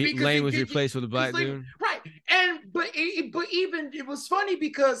right? Because Lane was replaced with a because black dude. right, and but even it was funny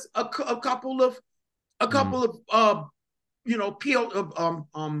because a couple of a Mhm. couple of peel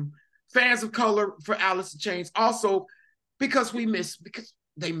fans of color for Alice in Chains also because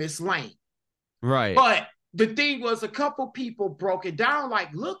they miss Lane. Right. But the thing was, a couple people broke it down like,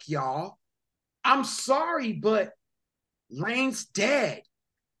 look, y'all, I'm sorry, but Lane's dead.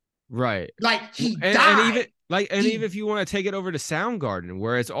 Right. Like he And even died. like and even He if you want to take it over to Soundgarden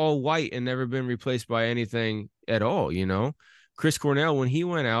where it's all white and never been replaced by anything at all, Chris Cornell when he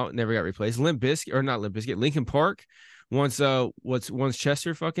went out never got replaced. Limp Bizkit or not Limp Bizkit, Linkin Park once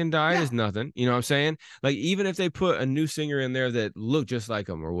Chester fucking died yeah, is nothing. You know what I'm saying? Like even if they put a new singer in there that looked just like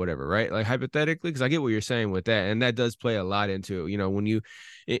him or whatever, right? Like hypothetically, because I get what you're saying with that, and that does play a lot into it. When you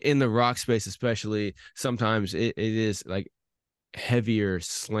in the rock space, especially, sometimes it is like heavier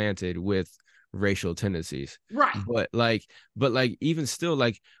slanted with racial tendencies, right. but like even still,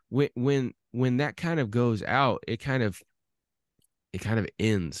 like when that kind of goes out, it kind of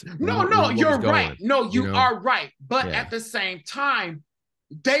ends No, with no, what was you're right. going, No, you you know are right. But yeah. at the same time,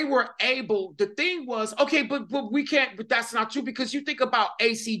 they were able, the thing was, okay, but we can't, but that's not true because you think about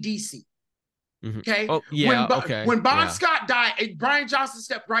ACDC. Mm-hmm. Okay, Oh yeah, okay, when Bon yeah. Scott died, Brian Johnson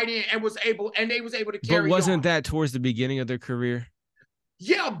stepped right in and was able to But carry on. wasn't that towards the beginning of their career?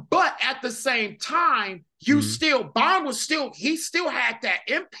 Yeah, but at the same time, Mm-hmm. Bond was still he still had that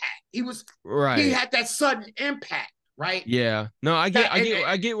impact. He Right. had that sudden impact, right? Yeah. No, I get That I and, get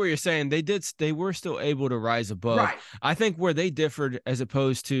I get what you're saying. They were still able to rise above. right, I think where they differed as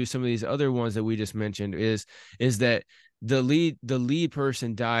opposed to some of these other ones that we just mentioned is that the lead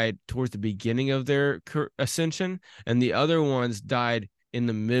person died towards the beginning of their ascension and the other ones died in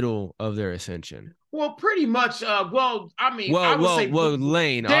the middle of their ascension. well, pretty much. Well, I mean, I Well, would well, say well,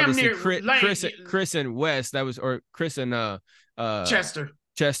 Lane, damn obviously near Lane, Chris and West, that was or Chris and uh Chester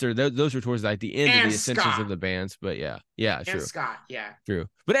Chester, those were towards like the end of and the ascensions Scott of the bands, but yeah. Yeah, and true. Scott. Yeah, True.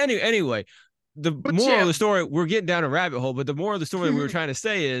 But anyway, the but moral of yeah, the story, we're getting down a rabbit hole, but the moral of the story we were trying to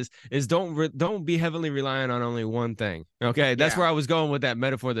say is don't be heavily reliant on only one thing. Okay? That's yeah. where I was going with that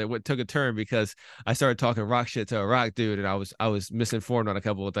metaphor that took a turn because I started talking rock shit to a rock dude and I was misinformed on a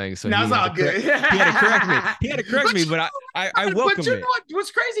couple of things, so That's all good. he had to correct me. He had to correct but me, you but I but welcome you it. know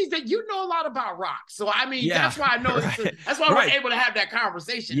what's crazy is that you know a lot about rock. So I mean, Yeah. that's why I know Right. that's why we're Right. able to have that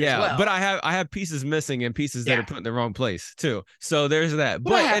conversation as Yeah, but well. I have pieces missing and pieces that Yeah. are put in the wrong place too. So there's that.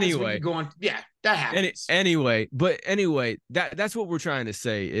 Well, that But happens when you anyway, go on. Yeah, that happens. anyway, that's what we're trying to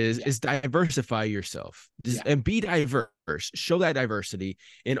say is Yeah, is diversify yourself. yeah, And be diverse. Show that diversity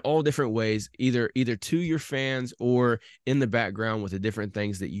in all different ways, either to your fans or in the background with the different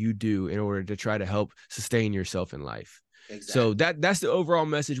things that you do in order to try to help sustain yourself in life. So exactly. that's the overall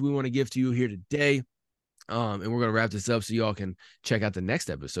message we want to give to you here today. And we're gonna wrap this up so y'all can check out the next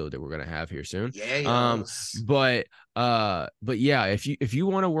episode that we're gonna have here soon. Yeah, Um, yes. but yeah, if you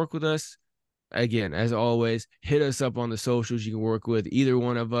want to work with us, again, as always, hit us up on the socials. You can work with either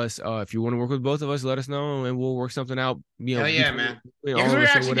one of us. If you want to work with both of us, let us know and we'll work something out, Hell yeah, between, man. between Yeah, all because of we're us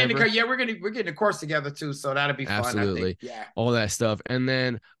or actually whatever. we're getting a course together too, so that'll be fun. I think. Absolutely. Yeah. All that stuff. And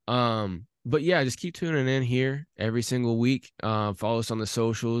then but yeah, just keep tuning in here every single week. Follow us on the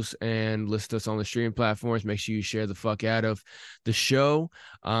socials and listen to us on the streaming platforms. Make sure you share the fuck out of the show.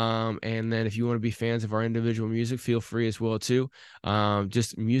 And then if you want to be fans of our individual music, feel free as well too.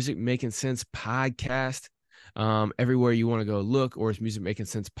 Just Music Making Sense podcast. everywhere you want to go look, or it's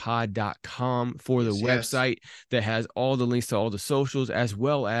musicmakingsensepod.com for the website that has all the links to all the socials, as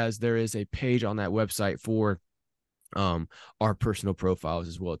well as there is a page on that website for our personal profiles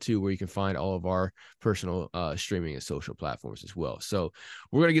as well too, where you can find all of our personal streaming and social platforms as well. So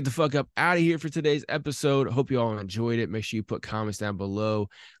we're gonna get the fuck up out of here for today's episode. Hope you all enjoyed it. Make sure you put comments down below,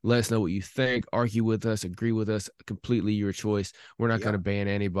 let us know what you think, argue with us, agree with us, completely your choice. We're not gonna ban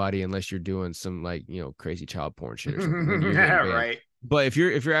anybody unless you're doing some like, you know, crazy child porn shit or something. Right. But if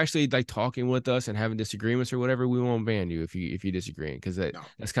you're actually like talking with us and having disagreements or whatever, we won't ban you if you disagree, because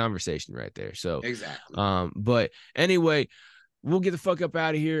that's conversation right there. So exactly. But anyway, we'll get the fuck up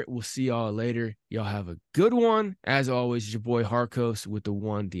out of here. We'll see y'all later. Y'all have a good one. As always, it's your boy Harkos with the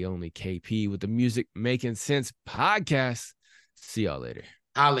one, the only KP with the Music Making Sense podcast. See y'all later.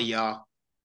 Holla, y'all.